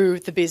grew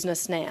the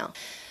business now.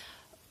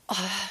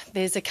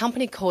 There's a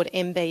company called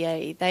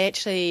MBE. They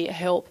actually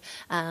help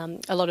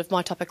a lot of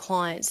my type of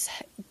clients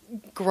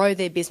grow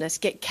their business,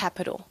 get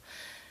capital.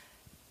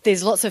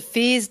 There's lots of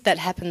fears that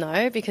happen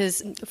though,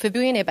 because for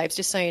Billionaire Babes,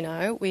 just so you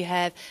know, we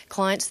have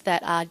clients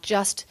that are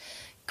just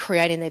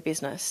creating their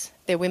business.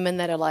 They're women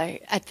that are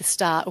like at the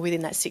start or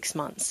within that 6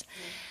 months.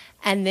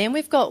 And then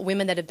we've got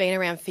women that have been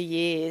around for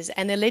years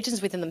and they're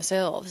legends within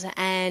themselves,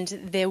 and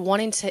they're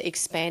wanting to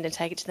expand and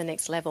take it to the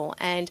next level,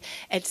 and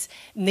it's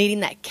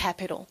needing that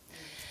capital.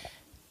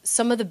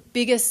 Some of the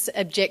biggest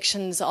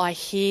objections I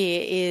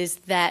hear is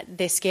that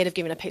they're scared of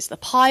giving a piece of the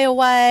pie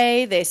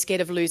away, they're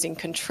scared of losing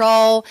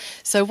control.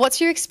 So what's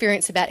your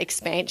experience about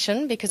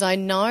expansion? Because I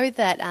know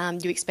that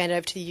you expanded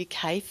over to the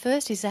UK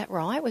first, is that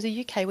right? Was it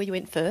UK where you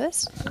went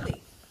first?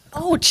 Chile.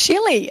 Oh,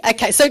 Chile.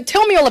 Okay, so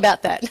tell me all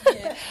about that.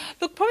 Yeah.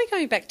 Look, probably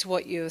going back to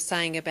what you were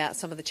saying about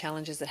some of the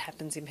challenges that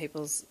happens in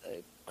people's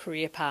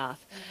career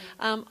path.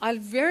 I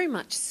very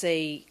much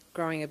see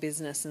growing a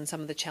business and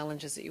some of the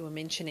challenges that you were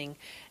mentioning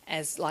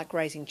as like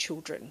raising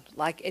children.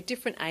 Like at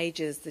different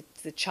ages,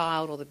 the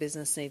child or the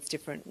business needs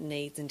different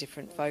needs and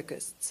different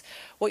focus.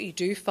 What you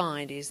do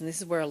find is, and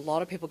this is where a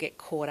lot of people get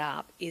caught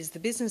up, is the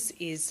business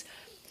is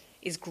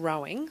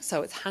growing,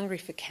 so it's hungry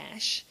for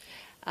cash.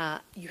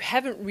 You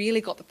haven't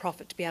really got the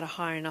profit to be able to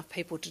hire enough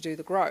people to do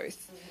the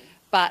growth,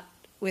 but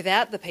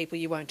without the people,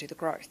 you won't do the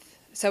growth.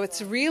 So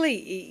it's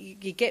really,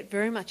 you get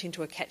very much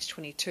into a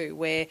catch-22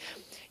 where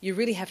you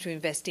really have to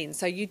invest in.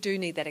 So you do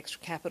need that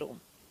extra capital.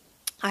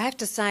 I have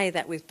to say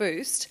that with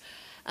Boost,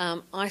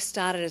 I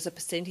started as a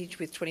percentage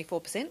with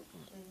 24%.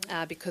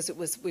 Because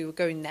we were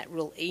going that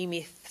real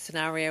E-Myth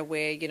scenario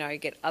where,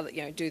 get other,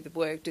 do the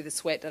work, do the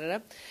sweat,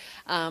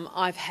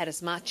 I've had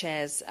as much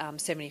as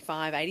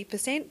 75,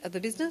 80% of the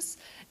business,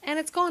 and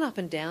it's gone up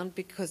and down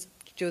because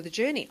during the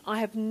journey, I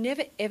have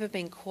never ever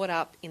been caught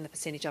up in the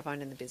percentage I've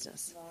owned in the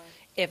business,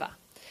 ever.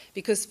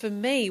 Because for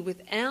me,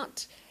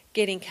 without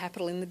getting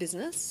capital in the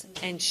business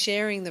and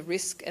sharing the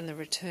risk and the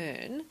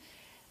return,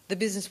 the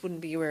business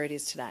wouldn't be where it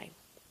is today.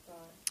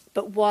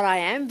 But what I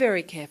am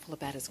very careful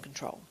about is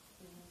control.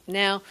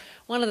 Now,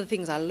 one of the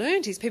things I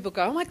learned is people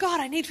go, oh my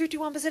God, I need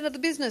 51% of the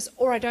business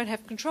or I don't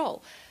have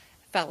control.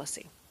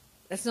 Fallacy.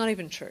 That's not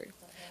even true.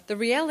 The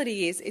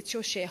reality is it's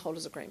your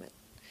shareholders' agreement.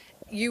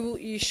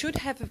 You should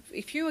have,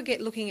 if you are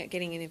looking at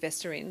getting an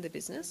investor in the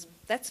business,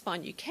 that's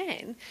fine, you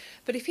can.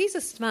 But if he's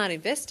a smart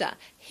investor,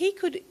 he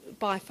could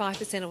buy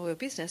 5% of your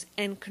business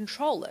and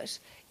control it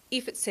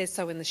if it says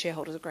so in the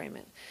shareholders'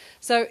 agreement.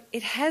 So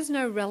it has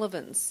no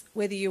relevance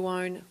whether you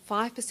own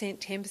 5%, 10%,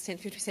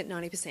 50%,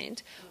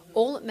 90%.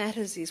 All that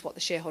matters is what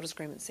the shareholders'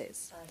 agreement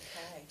says.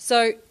 Okay.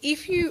 So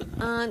if you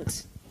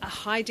aren't a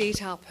high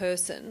detail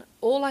person,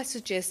 all I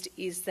suggest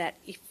is that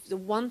if the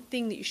one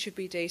thing that you should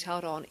be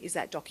detailed on is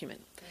that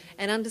document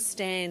and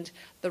understand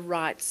the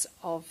rights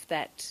of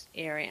that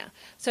area.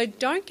 So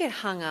don't get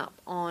hung up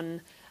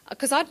on,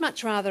 because I'd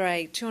much rather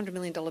a $200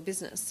 million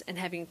business and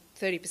having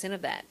 30%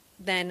 of that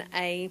than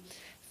a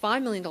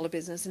 $5 million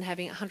business and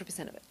having 100%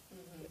 of it.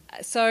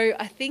 So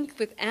I think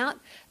without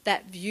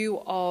that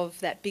view of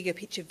that bigger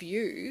picture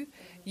view,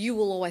 you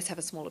will always have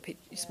a smaller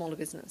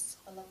business.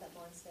 I love that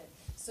mindset.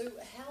 So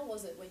how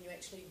was it when you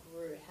actually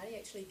grew? How do you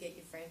actually get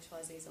your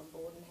franchisees on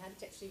board, and how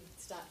did you actually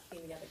start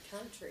hitting the other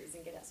countries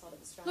and get outside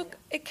of Australia? Look,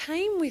 it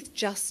came with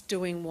just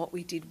doing what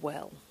we did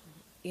well.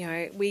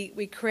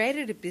 We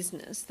created a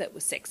business that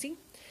was sexy,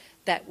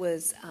 that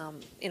was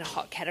in a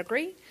hot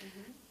category,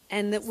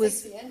 and that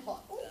was... Sexy and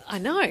hot. I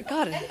know,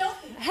 God,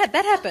 had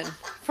that happen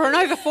for an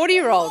over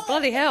 40-year-old,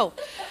 bloody hell.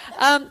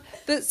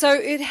 So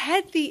it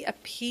had the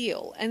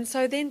appeal, and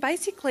so then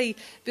basically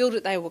build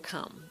it, they will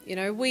come.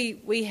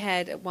 We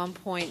had at one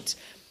point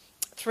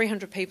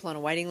 300 people on a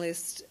waiting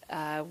list.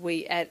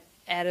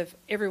 Out of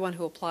everyone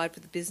who applied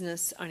for the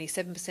business, only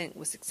 7%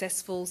 were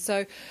successful.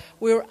 So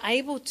we were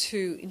able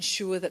to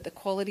ensure that the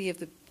quality of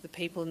the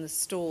people in the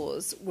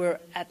stores were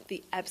at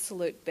the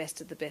absolute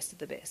best of the best of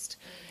the best.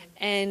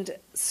 And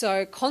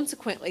so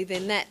consequently,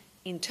 then that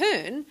in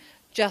turn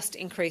just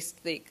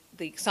increased the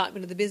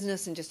excitement of the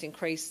business and just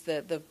increased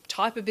the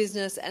type of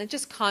business, and it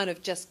just kind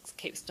of just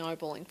keeps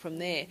snowballing from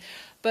there.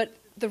 But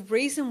the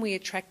reason we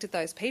attracted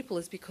those people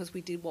is because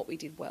we did what we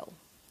did well.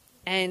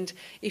 And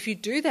if you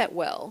do that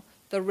well,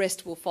 the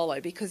rest will follow,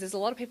 because there's a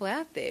lot of people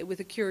out there with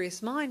a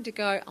curious mind to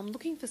go, I'm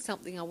looking for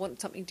something, I want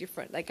something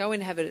different. They go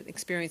and have an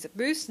experience at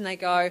Boost and they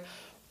go,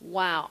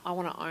 wow, I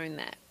want to own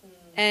that.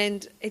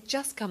 And it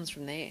just comes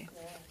from there.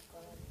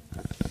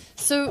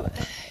 So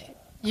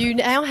you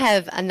now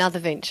have another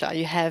venture.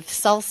 You have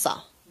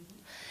Salsa.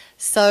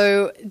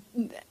 So,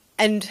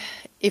 and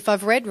if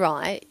I've read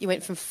right, you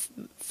went from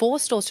 4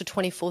 stores to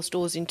 24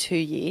 stores in 2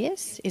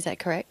 years. Is that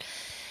correct?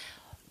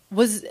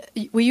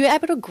 Were you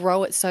able to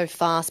grow it so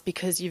fast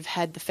because you've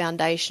had the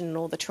foundation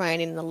or the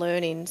training and the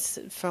learnings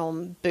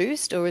from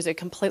Boost, or is it a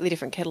completely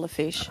different kettle of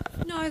fish?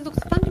 No, look,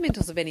 the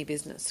fundamentals of any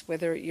business,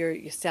 whether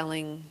you're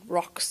selling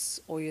rocks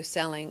or you're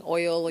selling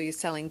oil or you're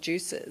selling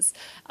juices,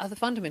 the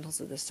fundamentals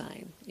are the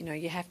same.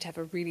 You have to have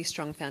a really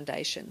strong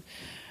foundation.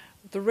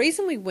 The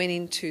reason we went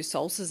into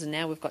salsas and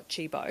now we've got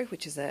Cibo,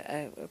 which is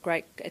a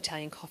great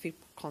Italian coffee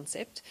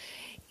concept,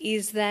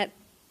 is that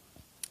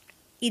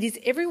it is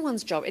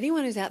everyone's job.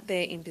 Anyone who's out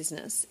there in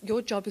business,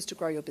 your job is to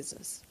grow your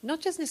business.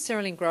 Not just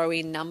necessarily grow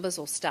in numbers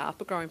or staff,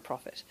 but grow in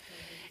profit.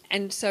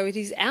 And so it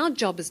is our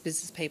job as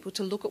business people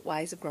to look at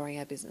ways of growing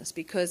our business,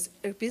 because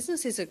a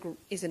business is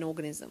an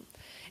organism,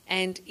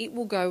 and it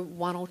will go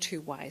one or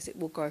two ways. It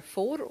will go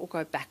forward or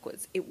go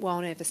backwards. It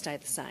won't ever stay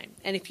the same.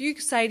 And if you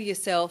say to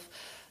yourself,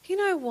 you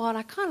know what,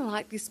 I kind of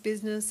like this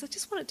business, I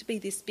just want it to be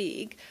this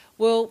big,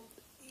 well,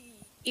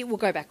 it will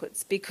go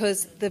backwards,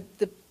 because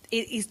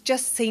it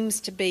just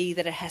seems to be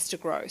that it has to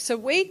grow. So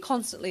we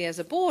constantly as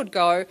a board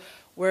go,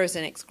 where is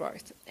the next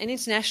growth? And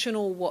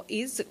international, what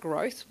is the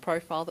growth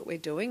profile that we're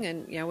doing?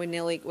 And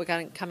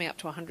we're coming up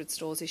to 100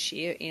 stores this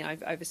year,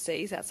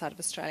 overseas, outside of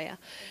Australia.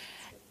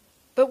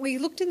 But we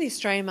looked in the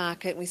Australian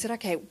market and we said,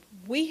 okay,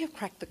 we have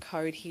cracked the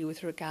code here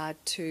with regard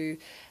to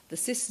the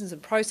systems and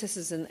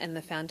processes and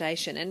the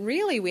foundation. And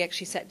really, we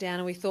actually sat down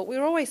and we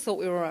always thought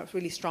we were a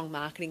really strong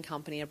marketing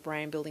company, a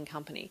brand building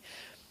company.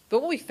 But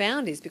what we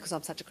found is, because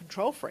I'm such a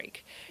control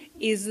freak,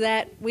 is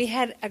that we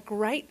had a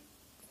great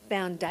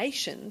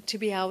foundation to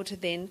be able to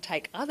then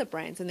take other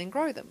brands and then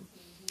grow them.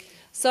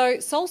 So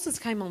Salsas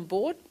came on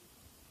board,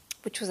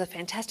 which was a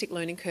fantastic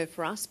learning curve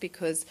for us,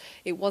 because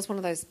it was one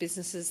of those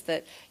businesses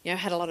that,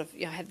 had a lot of,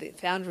 had the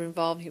founder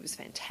involved. He was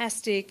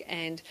fantastic,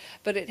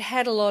 but it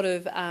had a lot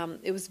of,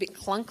 it was a bit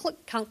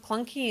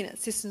clunky in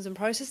its systems and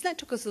processes. That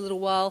took us a little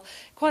while.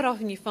 Quite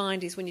often you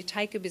find is when you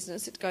take a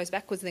business, it goes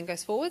backwards and then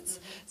goes forwards.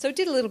 So it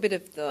did a little bit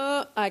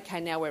of,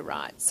 okay, now we're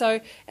right. So,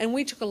 and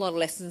we took a lot of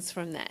lessons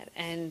from that,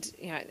 and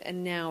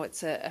now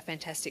it's a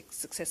fantastic,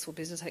 successful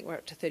business. I think we're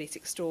up to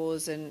 36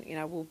 stores, and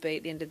we'll be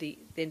at the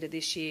end of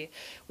this year,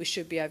 we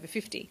should be over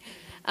 50.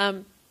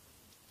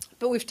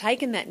 But we've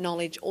taken that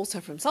knowledge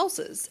also from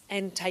Salsas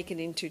and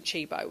taken into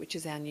Chibo, which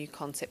is our new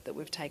concept that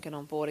we've taken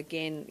on board.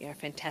 Again,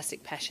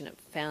 fantastic, passionate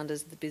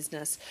founders of the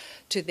business,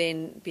 to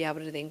then be able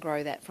to then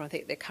grow that from, I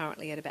think they're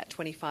currently at about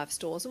 25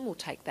 stores, and we'll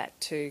take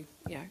that to,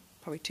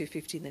 probably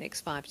 250 in the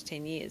next 5 to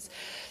 10 years.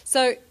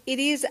 So it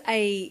is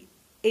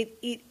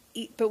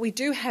but we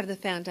do have the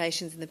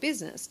foundations in the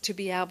business to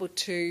be able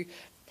to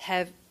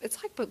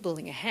it's like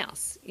building a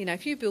house.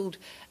 If you build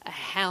a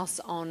house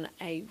on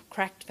a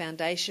cracked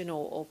foundation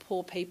or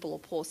poor people or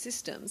poor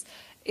systems,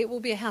 it will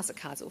be a house of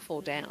cards that will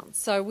fall down.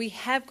 So we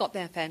have got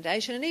that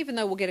foundation, and even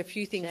though we'll get a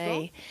few things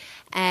wrong.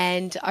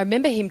 And I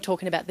remember him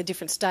talking about the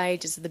different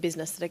stages of the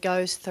business that it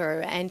goes through,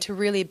 and to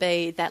really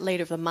be that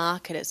leader of the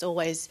market, it's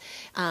always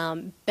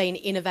been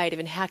innovative,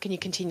 and how can you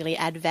continually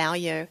add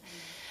value.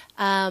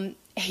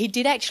 He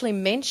did actually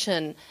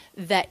mention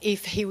that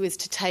if he was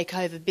to take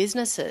over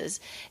businesses,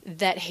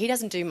 that he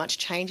doesn't do much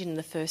changing in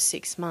the first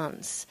 6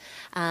 months.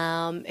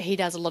 He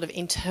does a lot of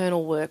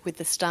internal work with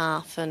the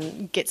staff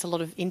and gets a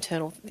lot of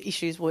internal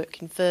issues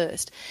working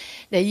first.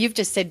 Now, you've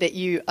just said that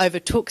you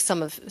overtook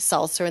some of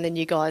Salsa and then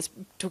you guys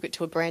took it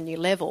to a brand new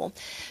level.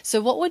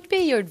 So what would be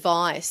your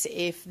advice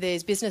if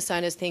there's business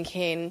owners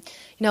thinking,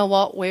 you know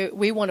what,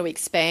 we want to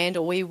expand,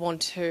 or we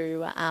want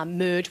to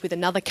merge with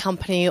another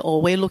company,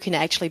 or we're looking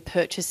at actually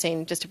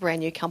purchasing just a brand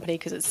new company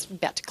because it's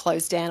about to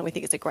close down and we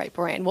think it's a great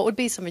brand? What would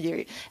be some of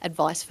your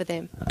advice for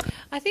them?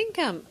 I think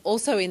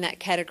also in that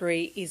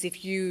category is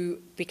if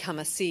you become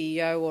a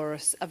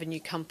CEO of a new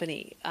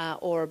company,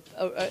 or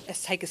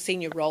take a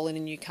senior role in a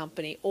new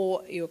company,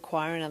 or you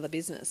acquire another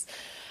business.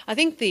 I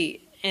think the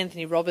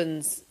Anthony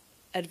Robbins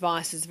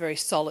advice is very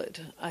solid.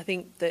 I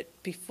think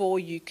that before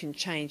you can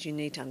change, you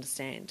need to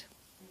understand.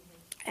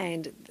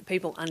 And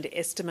people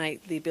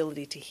underestimate the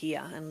ability to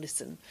hear and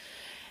listen.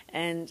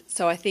 And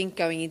so I think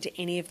going into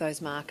any of those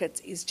markets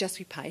is just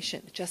be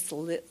patient, just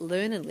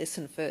learn and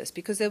listen first,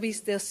 because there'll be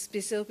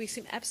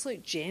some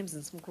absolute gems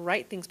and some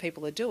great things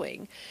people are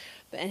doing,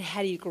 and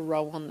how do you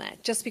grow on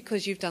that? Just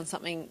because you've done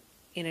something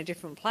in a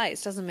different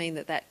place doesn't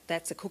mean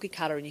that's a cookie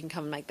cutter and you can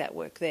come and make that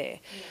work there.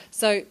 Yeah.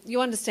 So you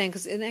understand,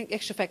 because in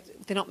actual fact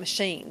they're not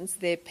machines,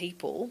 they're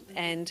people. Mm-hmm.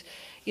 And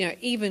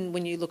even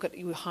when you look at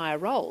your higher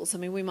roles, I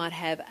mean, we might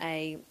have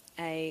a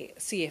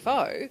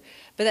CFO,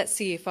 but that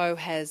CFO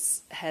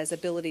has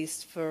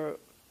abilities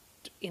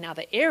in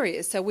other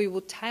areas, so we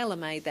will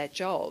tailor-made that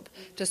job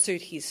to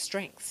suit his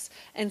strengths.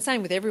 And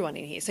same with everyone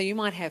in here. So you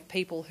might have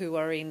people who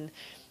are in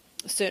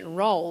certain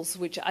roles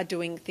which are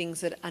doing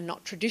things that are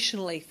not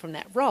traditionally from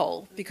that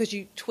role, because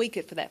you tweak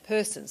it for that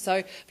person.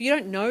 So but you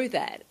don't know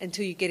that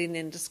until you get in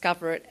and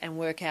discover it and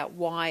work out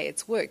why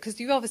it's worked,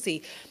 because you've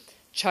obviously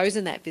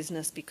chosen that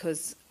business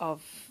because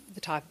of the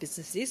type of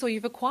business it is, or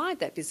you've acquired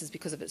that business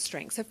because of its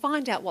strengths. So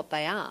find out what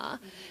they are,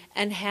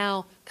 and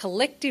how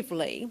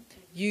collectively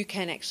you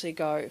can actually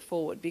go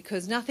forward,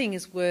 because nothing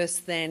is worse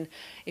than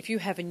if you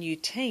have a new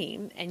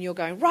team and you're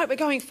going, right, we're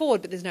going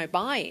forward, but there's no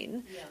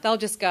buy-in. Yeah. They'll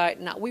just go,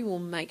 no, we will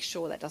make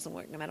sure that doesn't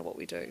work no matter what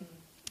we do.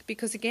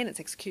 Because again, it's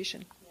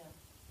execution.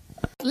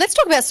 Yeah. Let's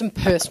talk about some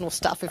personal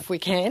stuff if we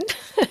can.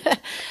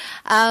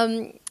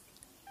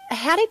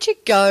 How did you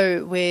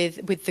go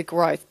with the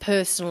growth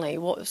personally?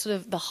 What sort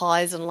of the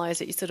highs and lows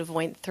that you sort of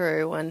went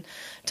through, and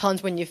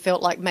times when you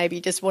felt like maybe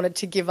you just wanted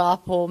to give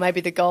up, or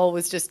maybe the goal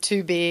was just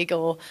too big,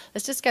 or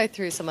let's just go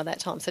through some of that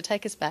time. So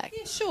take us back.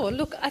 Yeah, sure.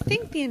 Look, I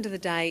think at the end of the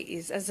day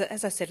is, as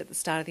I said at the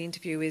start of the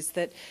interview, is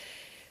that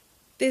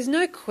there's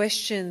no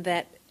question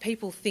that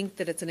people think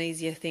that it's an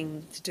easier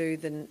thing to do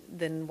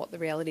than what the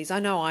reality is. I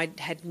know I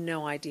had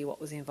no idea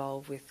what was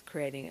involved with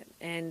creating it,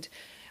 and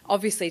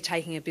obviously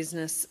taking a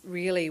business,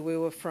 really we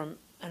were from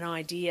an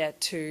idea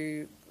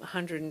to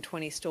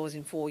 120 stores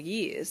in 4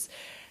 years.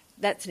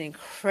 That's an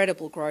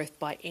incredible growth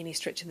by any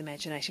stretch of the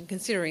imagination,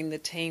 considering the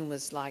team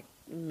was like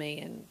me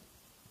and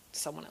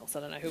someone else, I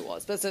don't know who it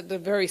was, but it's a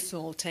very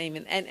small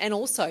team. And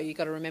also you've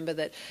got to remember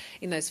that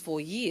in those 4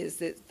 years,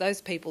 that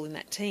those people in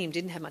that team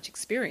didn't have much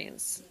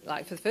experience.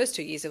 Like for the first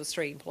 2 years, there was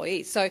 3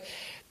 employees. So,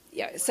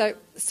 yeah, so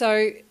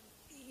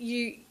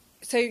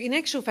So in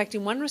actual fact,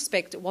 in one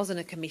respect, it wasn't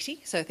a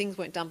committee. So things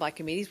weren't done by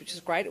committees, which is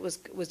great. It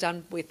was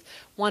done with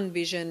one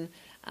vision,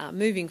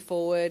 moving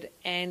forward,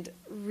 and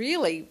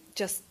really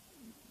just,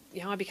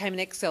 I became an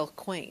Excel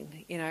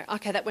queen.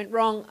 Okay, that went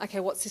wrong.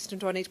 Okay, what system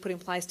do I need to put in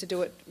place to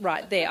do it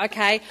right there?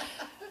 Okay,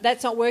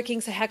 that's not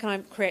working, so how can I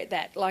create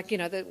that?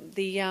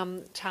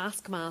 The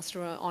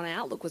Taskmaster on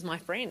Outlook was my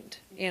friend.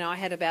 I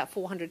had about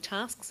 400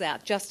 tasks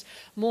out, just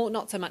more,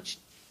 not so much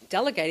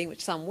delegating,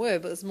 which some were,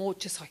 but it was more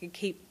just so I could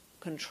keep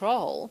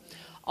control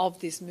of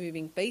this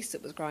moving beast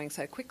that was growing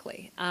so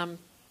quickly.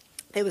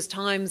 There was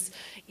times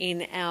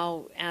in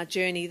our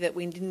journey that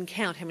we didn't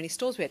count how many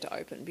stores we had to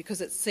open because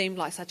it seemed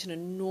like such an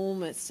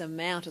enormous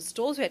amount of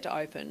stores we had to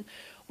open.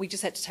 We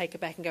just had to take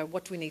it back and go,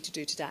 what do we need to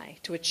do today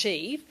to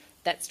achieve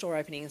that store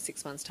opening in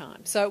 6 months'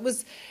 time? So it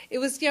was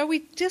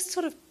we just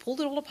sort of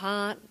pulled it all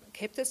apart,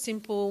 kept it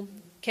simple,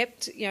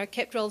 kept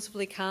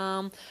relatively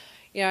calm,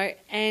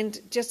 and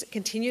just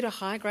continued to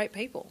hire great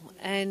people.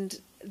 And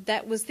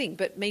that was the thing.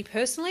 But me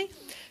personally,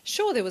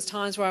 sure, there was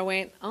times where I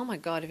went, oh my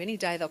God, if any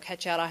day they'll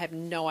catch out, I have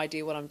no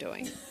idea what I'm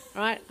doing,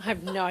 right? I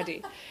have no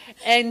idea.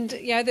 And,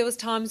 there was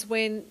times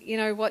when,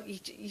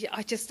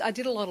 I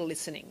did a lot of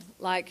listening.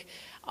 Like,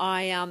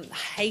 I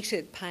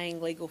hated paying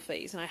legal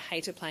fees and I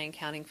hated paying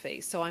accounting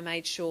fees. So I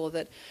made sure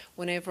that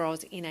whenever I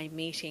was in a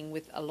meeting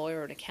with a lawyer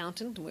or an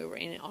accountant,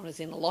 and I was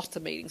in lots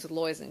of meetings with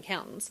lawyers and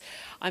accountants,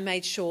 I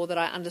made sure that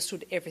I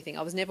understood everything.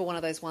 I was never one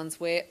of those ones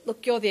where,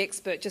 look, you're the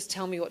expert, just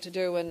tell me what to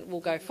do and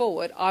we'll go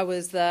forward.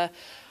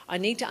 I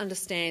need to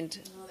understand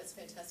that's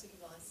fantastic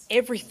advice.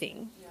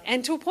 Everything.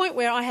 And to a point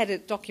where I had a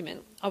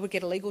document, I would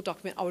get a legal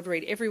document, I would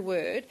read every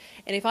word,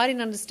 and if I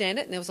didn't understand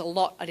it, and there was a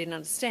lot I didn't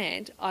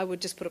understand, I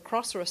would just put a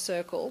cross or a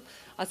circle.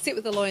 I'd sit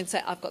with the lawyer and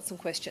say, I've got some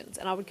questions,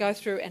 and I would go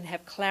through and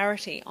have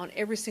clarity on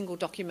every single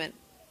document,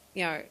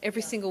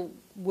 every single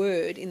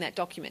word in that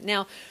document.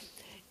 Now,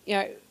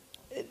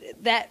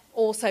 that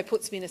also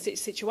puts me in a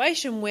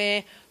situation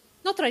where,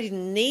 not that I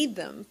didn't need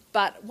them,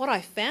 but what I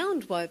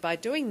found by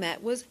doing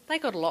that was they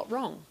got a lot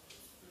wrong.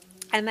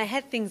 And they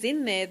had things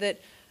in there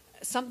that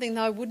something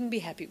that I wouldn't be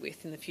happy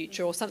with in the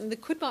future, or something that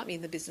could bite me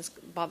in the business,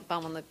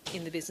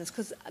 in the business,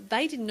 because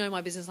they didn't know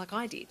my business like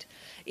I did.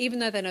 Even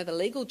though they know the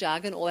legal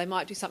jargon, or they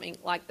might do something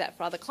like that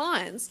for other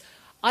clients,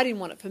 I didn't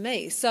want it for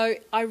me. So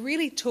I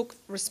really took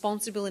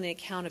responsibility and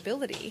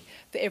accountability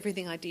for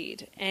everything I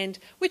did, and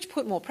which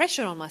put more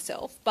pressure on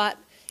myself. But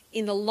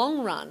in the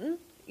long run,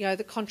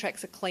 the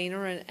contracts are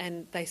cleaner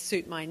and they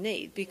suit my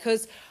need,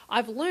 because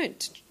I've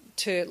learnt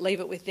to leave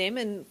it with them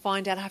and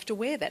find out I have to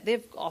wear that.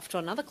 They're off to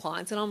another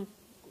client and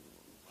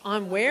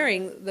I'm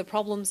wearing the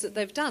problems that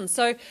they've done.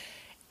 So,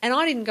 and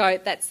I didn't go,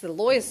 that's the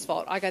lawyer's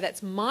fault. I go,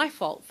 that's my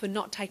fault for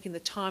not taking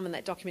the time in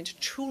that document to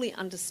truly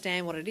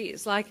understand what it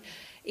is. Like,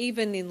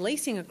 even in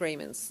leasing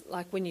agreements,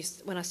 like when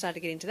I started to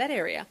get into that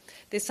area,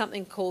 there's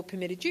something called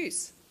permitted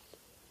use.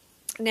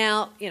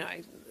 Now,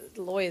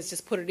 the lawyers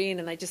just put it in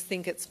and they just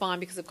think it's fine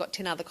because they've got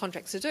 10 other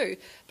contracts to do.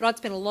 But I'd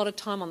spent a lot of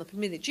time on the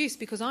permitted use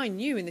because I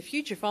knew in the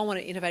future, if I want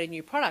to innovate a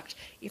new product,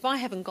 if I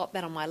haven't got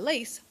that on my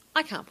lease,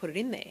 I can't put it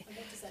in there. And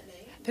what does that mean?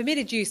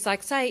 Permitted use,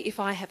 like say if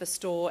I have a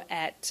store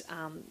at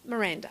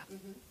Miranda,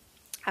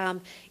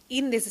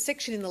 there's a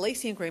section in the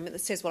leasing agreement that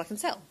says what I can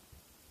sell,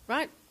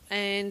 right?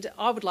 And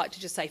I would like to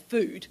just say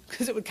food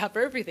because it would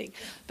cover everything.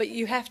 But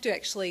you have to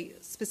actually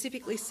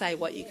specifically say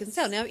what you can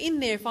sell. Now in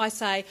there, if I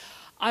say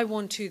I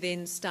want to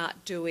then start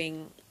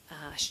doing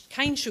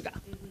cane sugar,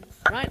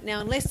 right? Now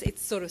unless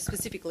it's sort of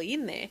specifically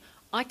in there,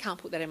 I can't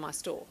put that in my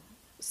store.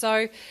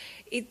 So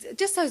it's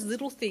just those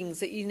little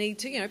things that you need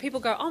to, people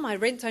go, oh, my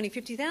rent's only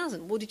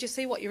 $50,000. Well, did you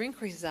see what your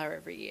increases are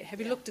every year?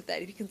 Have you looked at that?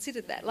 Have you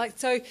considered that?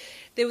 So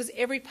there was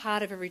every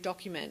part of every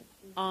document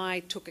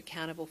I took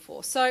accountable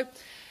for. So,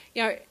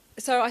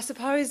 so I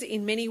suppose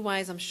in many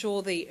ways, I'm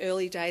sure the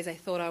early days they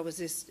thought I was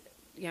this,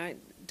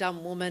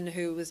 dumb woman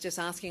who was just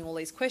asking all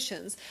these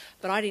questions,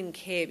 but I didn't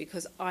care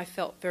because I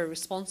felt very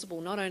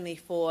responsible, not only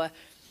for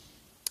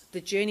the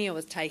journey I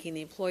was taking,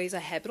 the employees I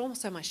had, but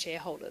also my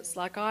shareholders.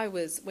 Like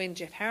when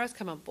Jeff Harris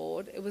came on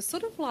board, it was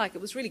sort of like,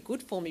 it was really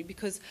good for me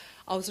because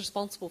I was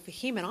responsible for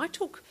him, and I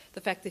took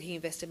the fact that he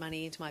invested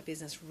money into my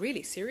business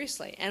really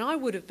seriously, and I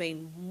would have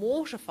been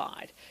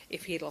mortified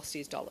if he had lost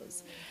his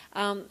dollars.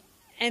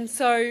 And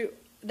so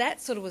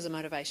that sort of was a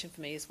motivation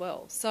for me as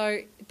well. So,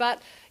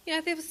 but,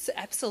 there was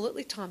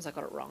absolutely times I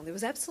got it wrong. There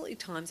was absolutely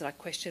times that I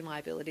questioned my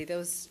ability. There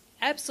was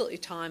absolutely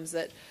times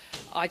that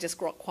I just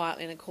got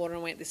quietly in a corner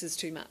and went, this is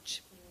too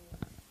much.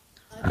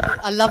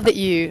 I love that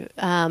you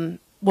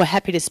were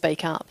happy to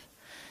speak up,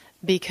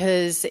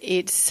 because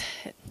it's,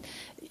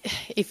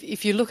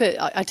 if you look at,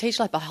 I teach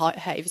like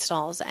behaviour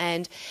styles,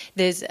 and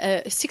there's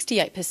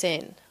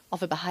 68% of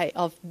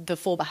the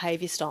 4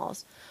 behaviour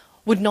styles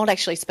would not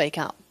actually speak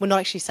up, would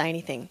not actually say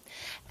anything.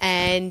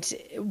 And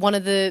one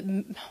of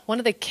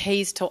the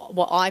keys to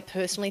what I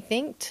personally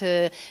think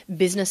to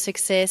business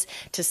success,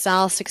 to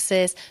sales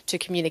success, to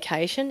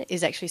communication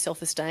is actually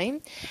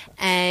self-esteem.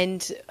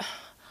 And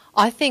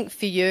I think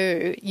for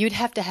you, you'd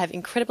have to have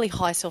incredibly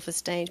high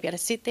self-esteem to be able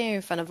to sit there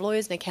in front of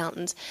lawyers and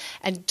accountants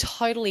and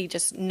totally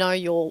just know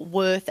your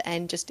worth,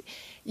 and just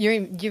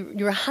you're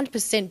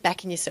 100%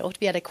 backing yourself to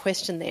be able to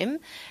question them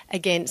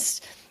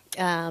against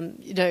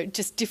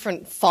just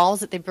different files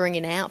that they're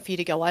bringing out for you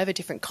to go over,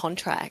 different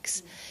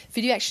contracts. For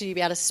you to actually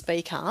be able to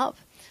speak up,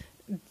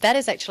 that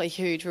is actually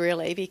huge,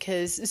 really,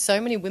 because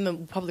so many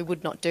women probably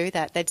would not do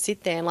that. They'd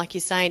sit there and, like you're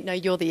saying, no,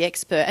 you're the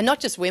expert. And not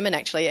just women,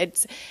 actually.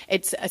 It's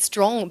a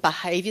strong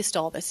behaviour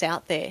style that's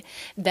out there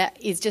that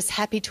is just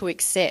happy to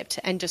accept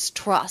and just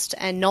trust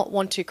and not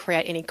want to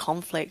create any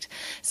conflict.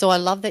 So I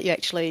love that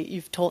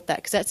you've taught that,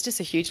 because that's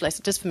just a huge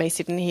lesson, just for me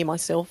sitting here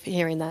myself,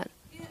 hearing that.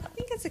 Yeah, I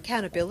think it's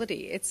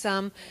accountability. It's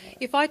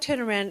if I turn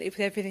around with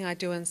everything I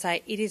do and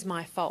say, it is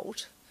my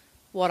fault,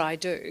 what I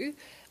do,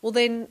 well,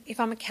 then if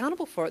I'm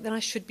accountable for it, then I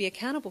should be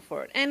accountable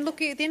for it. And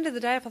look, at the end of the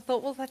day, if I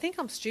thought, well, if I think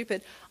I'm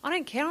stupid, I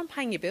don't care, I'm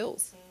paying your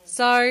bills.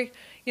 So,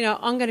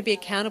 I'm going to be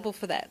accountable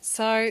for that.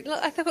 So look,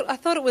 I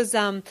thought it was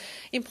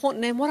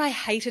important. And what I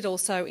hated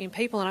also in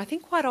people, and I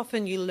think quite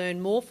often you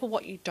learn more for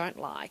what you don't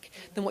like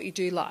than what you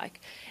do like.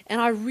 And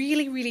I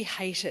really, really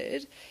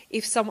hated I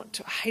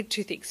hate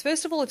two things.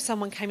 First of all, if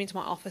someone came into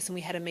my office and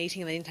we had a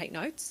meeting and they didn't take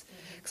notes,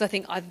 because I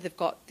think either they've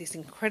got this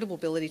incredible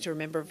ability to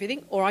remember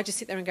everything, or I just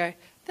sit there and go,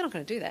 they're not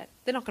going to do that.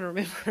 They're not going to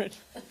remember it.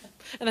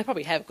 And they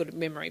probably have good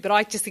memory, but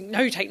I just think,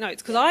 no, take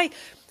notes, because I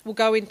will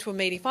go into a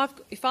meeting.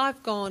 If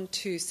I've gone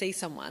to see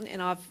someone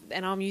and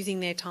I'm using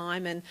their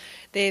time and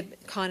they're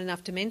kind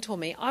enough to mentor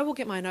me, I will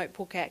get my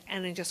notebook out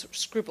and then just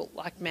scribble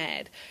like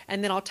mad,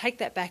 and then I'll take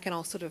that back and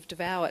I'll sort of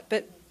devour it.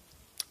 But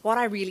what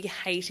I really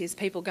hate is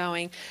people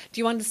going,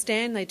 do you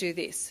understand they do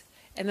this?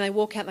 And they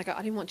walk out and they go,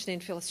 I didn't want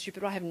Janine to feel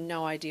stupid, but I have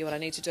no idea what I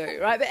need to do,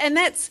 right? And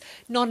that's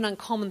not an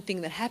uncommon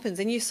thing that happens.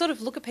 And you sort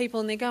of look at people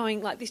and they're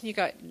going like this, and you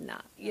go, nah,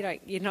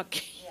 you're not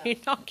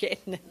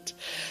getting it.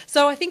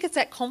 So I think it's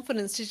that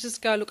confidence to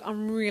just go, look,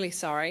 I'm really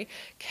sorry.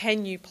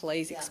 Can you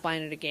please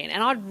explain it again?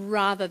 And I'd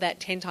rather that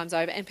 10 times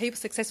over. And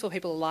successful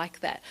people are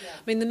like that. Yeah.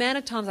 I mean, the amount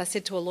of times I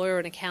said to a lawyer,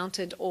 an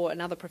accountant, or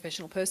another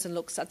professional person,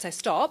 look, I'd say,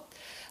 stop.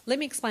 Let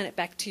me explain it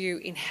back to you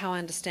in how I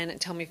understand it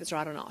and tell me if it's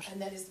right or not.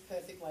 And that is the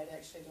perfect way to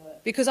actually do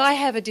it. Because I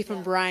have a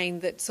different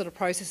brain that sort of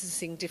processes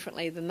things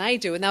differently than they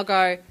do, and they'll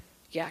go,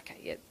 yeah,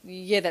 okay,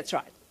 yeah, that's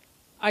right.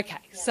 Okay,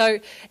 so,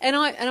 and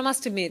I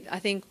must admit, I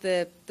think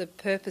the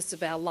purpose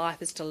of our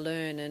life is to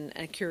learn, and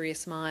a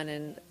curious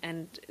mind,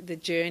 and the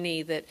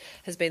journey that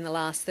has been the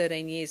last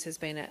 13 years has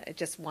been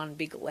just one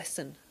big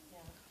lesson.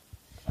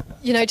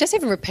 Just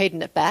even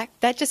repeating it back,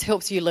 that just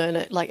helps you learn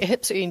it. Like, it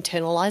helps you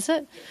internalise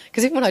it.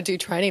 Because even when I do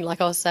training, like,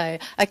 I'll say,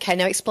 okay,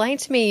 now explain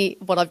to me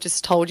what I've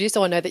just told you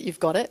so I know that you've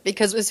got it.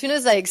 Because as soon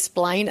as they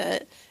explain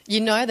it,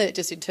 you know that it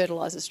just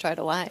internalises straight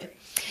away.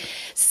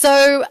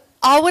 So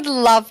I would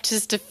love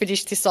just to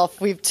finish this off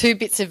with 2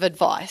 bits of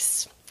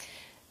advice.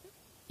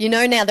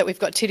 Now that we've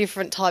got 2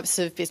 different types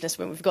of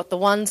businesswomen. We've got the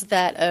ones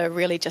that are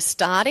really just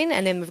starting,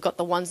 and then we've got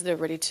the ones that are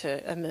ready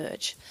to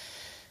emerge.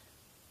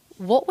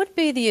 What would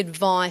be the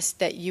advice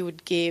that you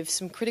would give,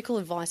 some critical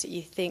advice that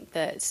you think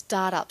that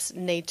startups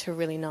need to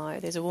really know?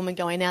 There's a woman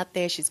going out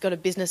there, she's got a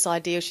business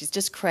idea, she's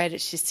just created,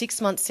 she's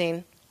 6 months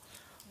in.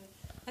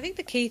 I think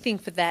the key thing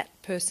for that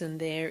person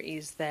there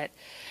is that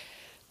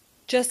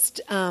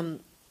just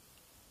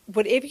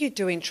whatever you're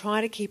doing,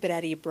 try to keep it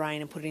out of your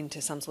brain and put it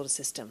into some sort of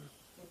system.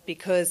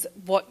 Because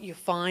what you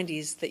find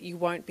is that you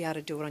won't be able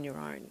to do it on your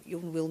own. You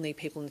will need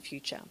people in the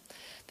future.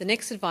 The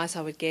next advice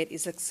I would get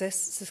is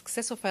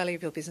success or failure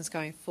of your business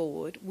going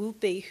forward will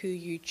be who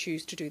you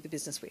choose to do the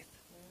business with.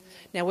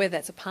 Now, whether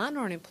that's a partner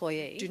or an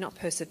employee, do not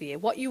persevere.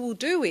 What you will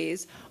do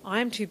is,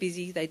 I'm too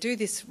busy, they do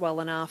this well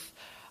enough,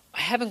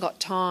 I haven't got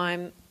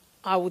time,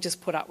 I will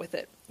just put up with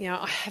it.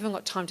 I haven't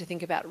got time to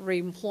think about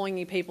re-employing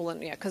new people, and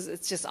because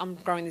it's just, I'm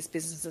growing this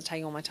business and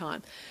taking all my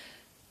time.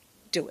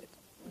 Do it.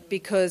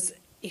 Because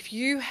if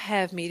you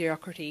have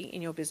mediocrity in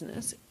your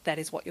business, that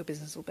is what your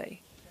business will be.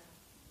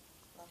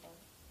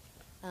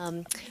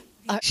 I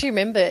actually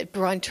remember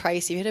Brian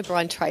Tracy. You heard of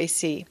Brian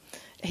Tracy?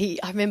 I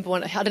remember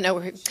one. I don't know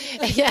where.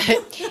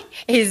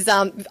 He's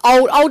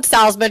old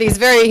salesman. He's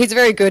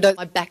very good.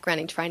 My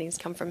background in training has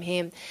come from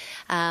him,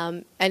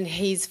 and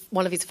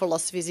one of his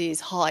philosophies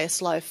is hire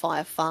slow,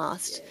 fire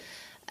fast.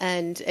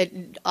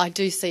 And I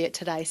do see it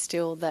today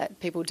still that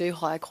people do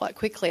hire quite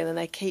quickly, and then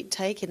they keep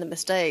taking the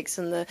mistakes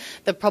and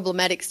the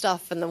problematic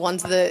stuff and the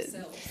ones that.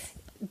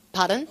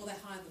 Pardon? Or they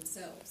hire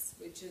themselves,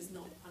 which is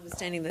not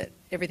understanding that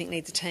everything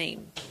needs a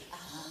team.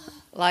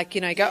 Like,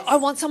 go, I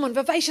want someone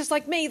vivacious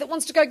like me that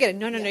wants to go get it.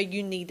 No,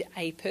 you need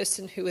a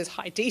person who is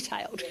high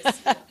detailed.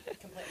 Yes,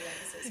 completely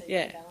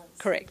opposite. So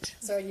correct.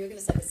 So you were going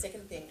to say the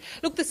second thing.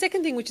 Look, the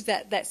second thing, which is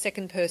that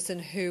second person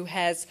who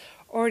has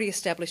already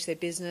established their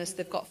business,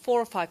 they've got 4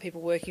 or 5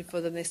 people working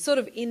for them, they're sort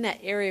of in that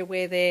area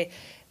where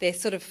they're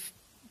sort of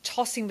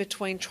tossing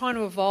between trying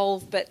to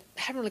evolve but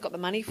haven't really got the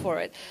money for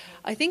it.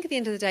 I think at the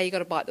end of the day, you've got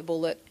to bite the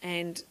bullet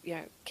and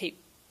keep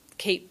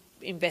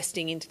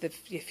investing into the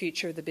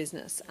future of the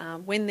business.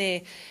 And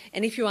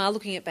if you are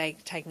looking at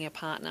taking a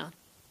partner,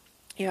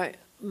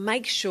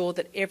 make sure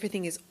that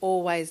everything is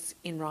always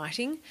in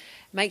writing.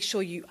 Make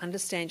sure you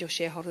understand your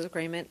shareholders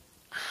agreement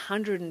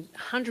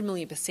 100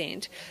 million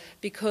 %,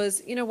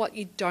 because you know what,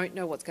 you don't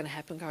know what's going to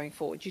happen going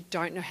forward. You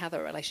don't know how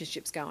the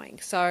relationship's going.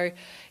 So,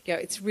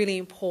 it's really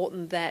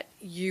important that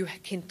you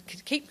can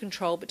keep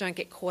control, but don't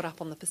get caught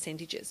up on the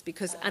percentages,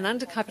 because an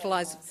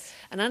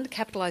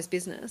undercapitalised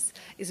business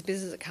is a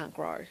business that can't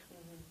grow.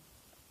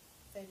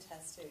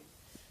 Fantastic.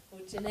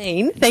 Well,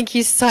 Janine, thank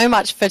you so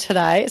much for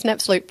today. It's an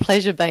absolute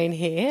pleasure being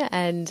here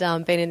and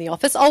being in the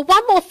office. Oh,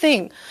 one more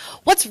thing.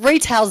 What's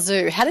Retail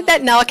Zoo? How did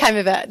that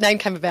name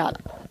come about?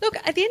 Look,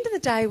 at the end of the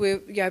day,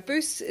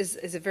 Boost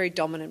is a very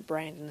dominant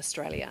brand in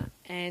Australia,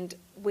 and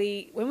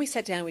when we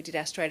sat down, we did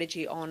our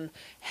strategy on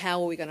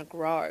how are we going to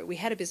grow. We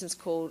had a business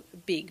called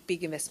Big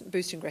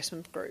Boost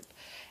Investment Group,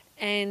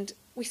 and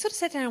we sort of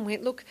sat down and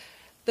went, look,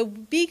 the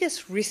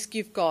biggest risk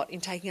you've got in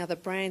taking other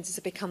brands is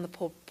to become the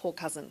poor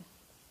cousin.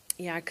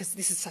 Because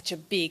this is such a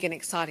big and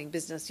exciting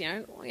business,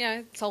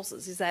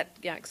 salsas, is that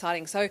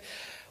exciting? So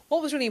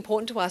what was really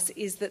important to us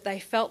is that they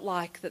felt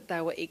like that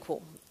they were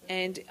equal.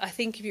 And I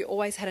think if you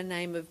always had a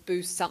name of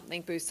Boost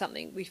something,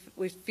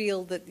 we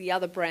feel that the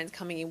other brands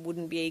coming in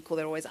wouldn't be equal.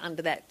 They're always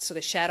under that sort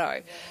of shadow.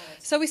 Right.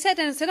 So we sat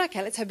down and said,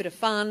 okay, let's have a bit of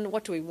fun.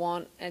 What do we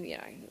want? And,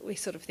 we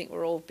sort of think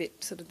we're all a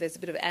bit there's a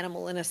bit of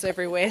animal in us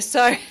everywhere.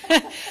 So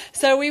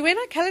so we went,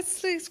 okay,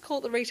 let's call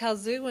it the Retail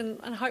Zoo,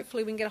 and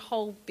hopefully we can get a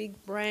whole big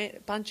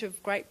bunch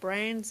of great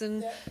brands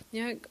and,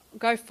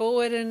 go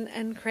forward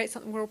and create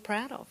something we're all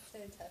proud of.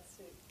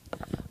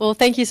 Well,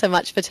 thank you so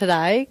much for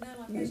today.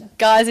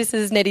 Guys, this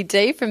is Nettie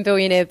D from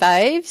Billionaire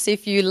Babes.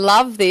 If you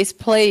love this,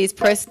 please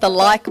press the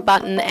like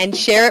button and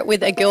share it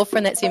with a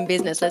girlfriend that's in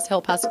business. Let's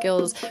help us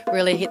girls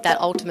really hit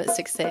that ultimate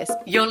success.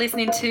 You're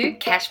listening to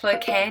Cashflow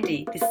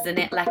Candy. This is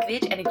Annette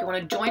Lakovic, and if you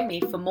want to join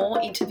me for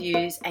more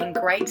interviews and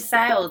great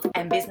sales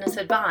and business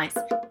advice,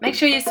 make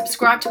sure you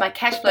subscribe to my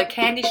Cashflow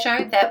Candy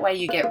show. That way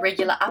you get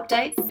regular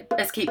updates.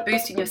 Let's keep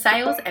boosting your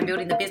sales and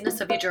building the business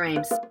of your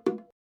dreams.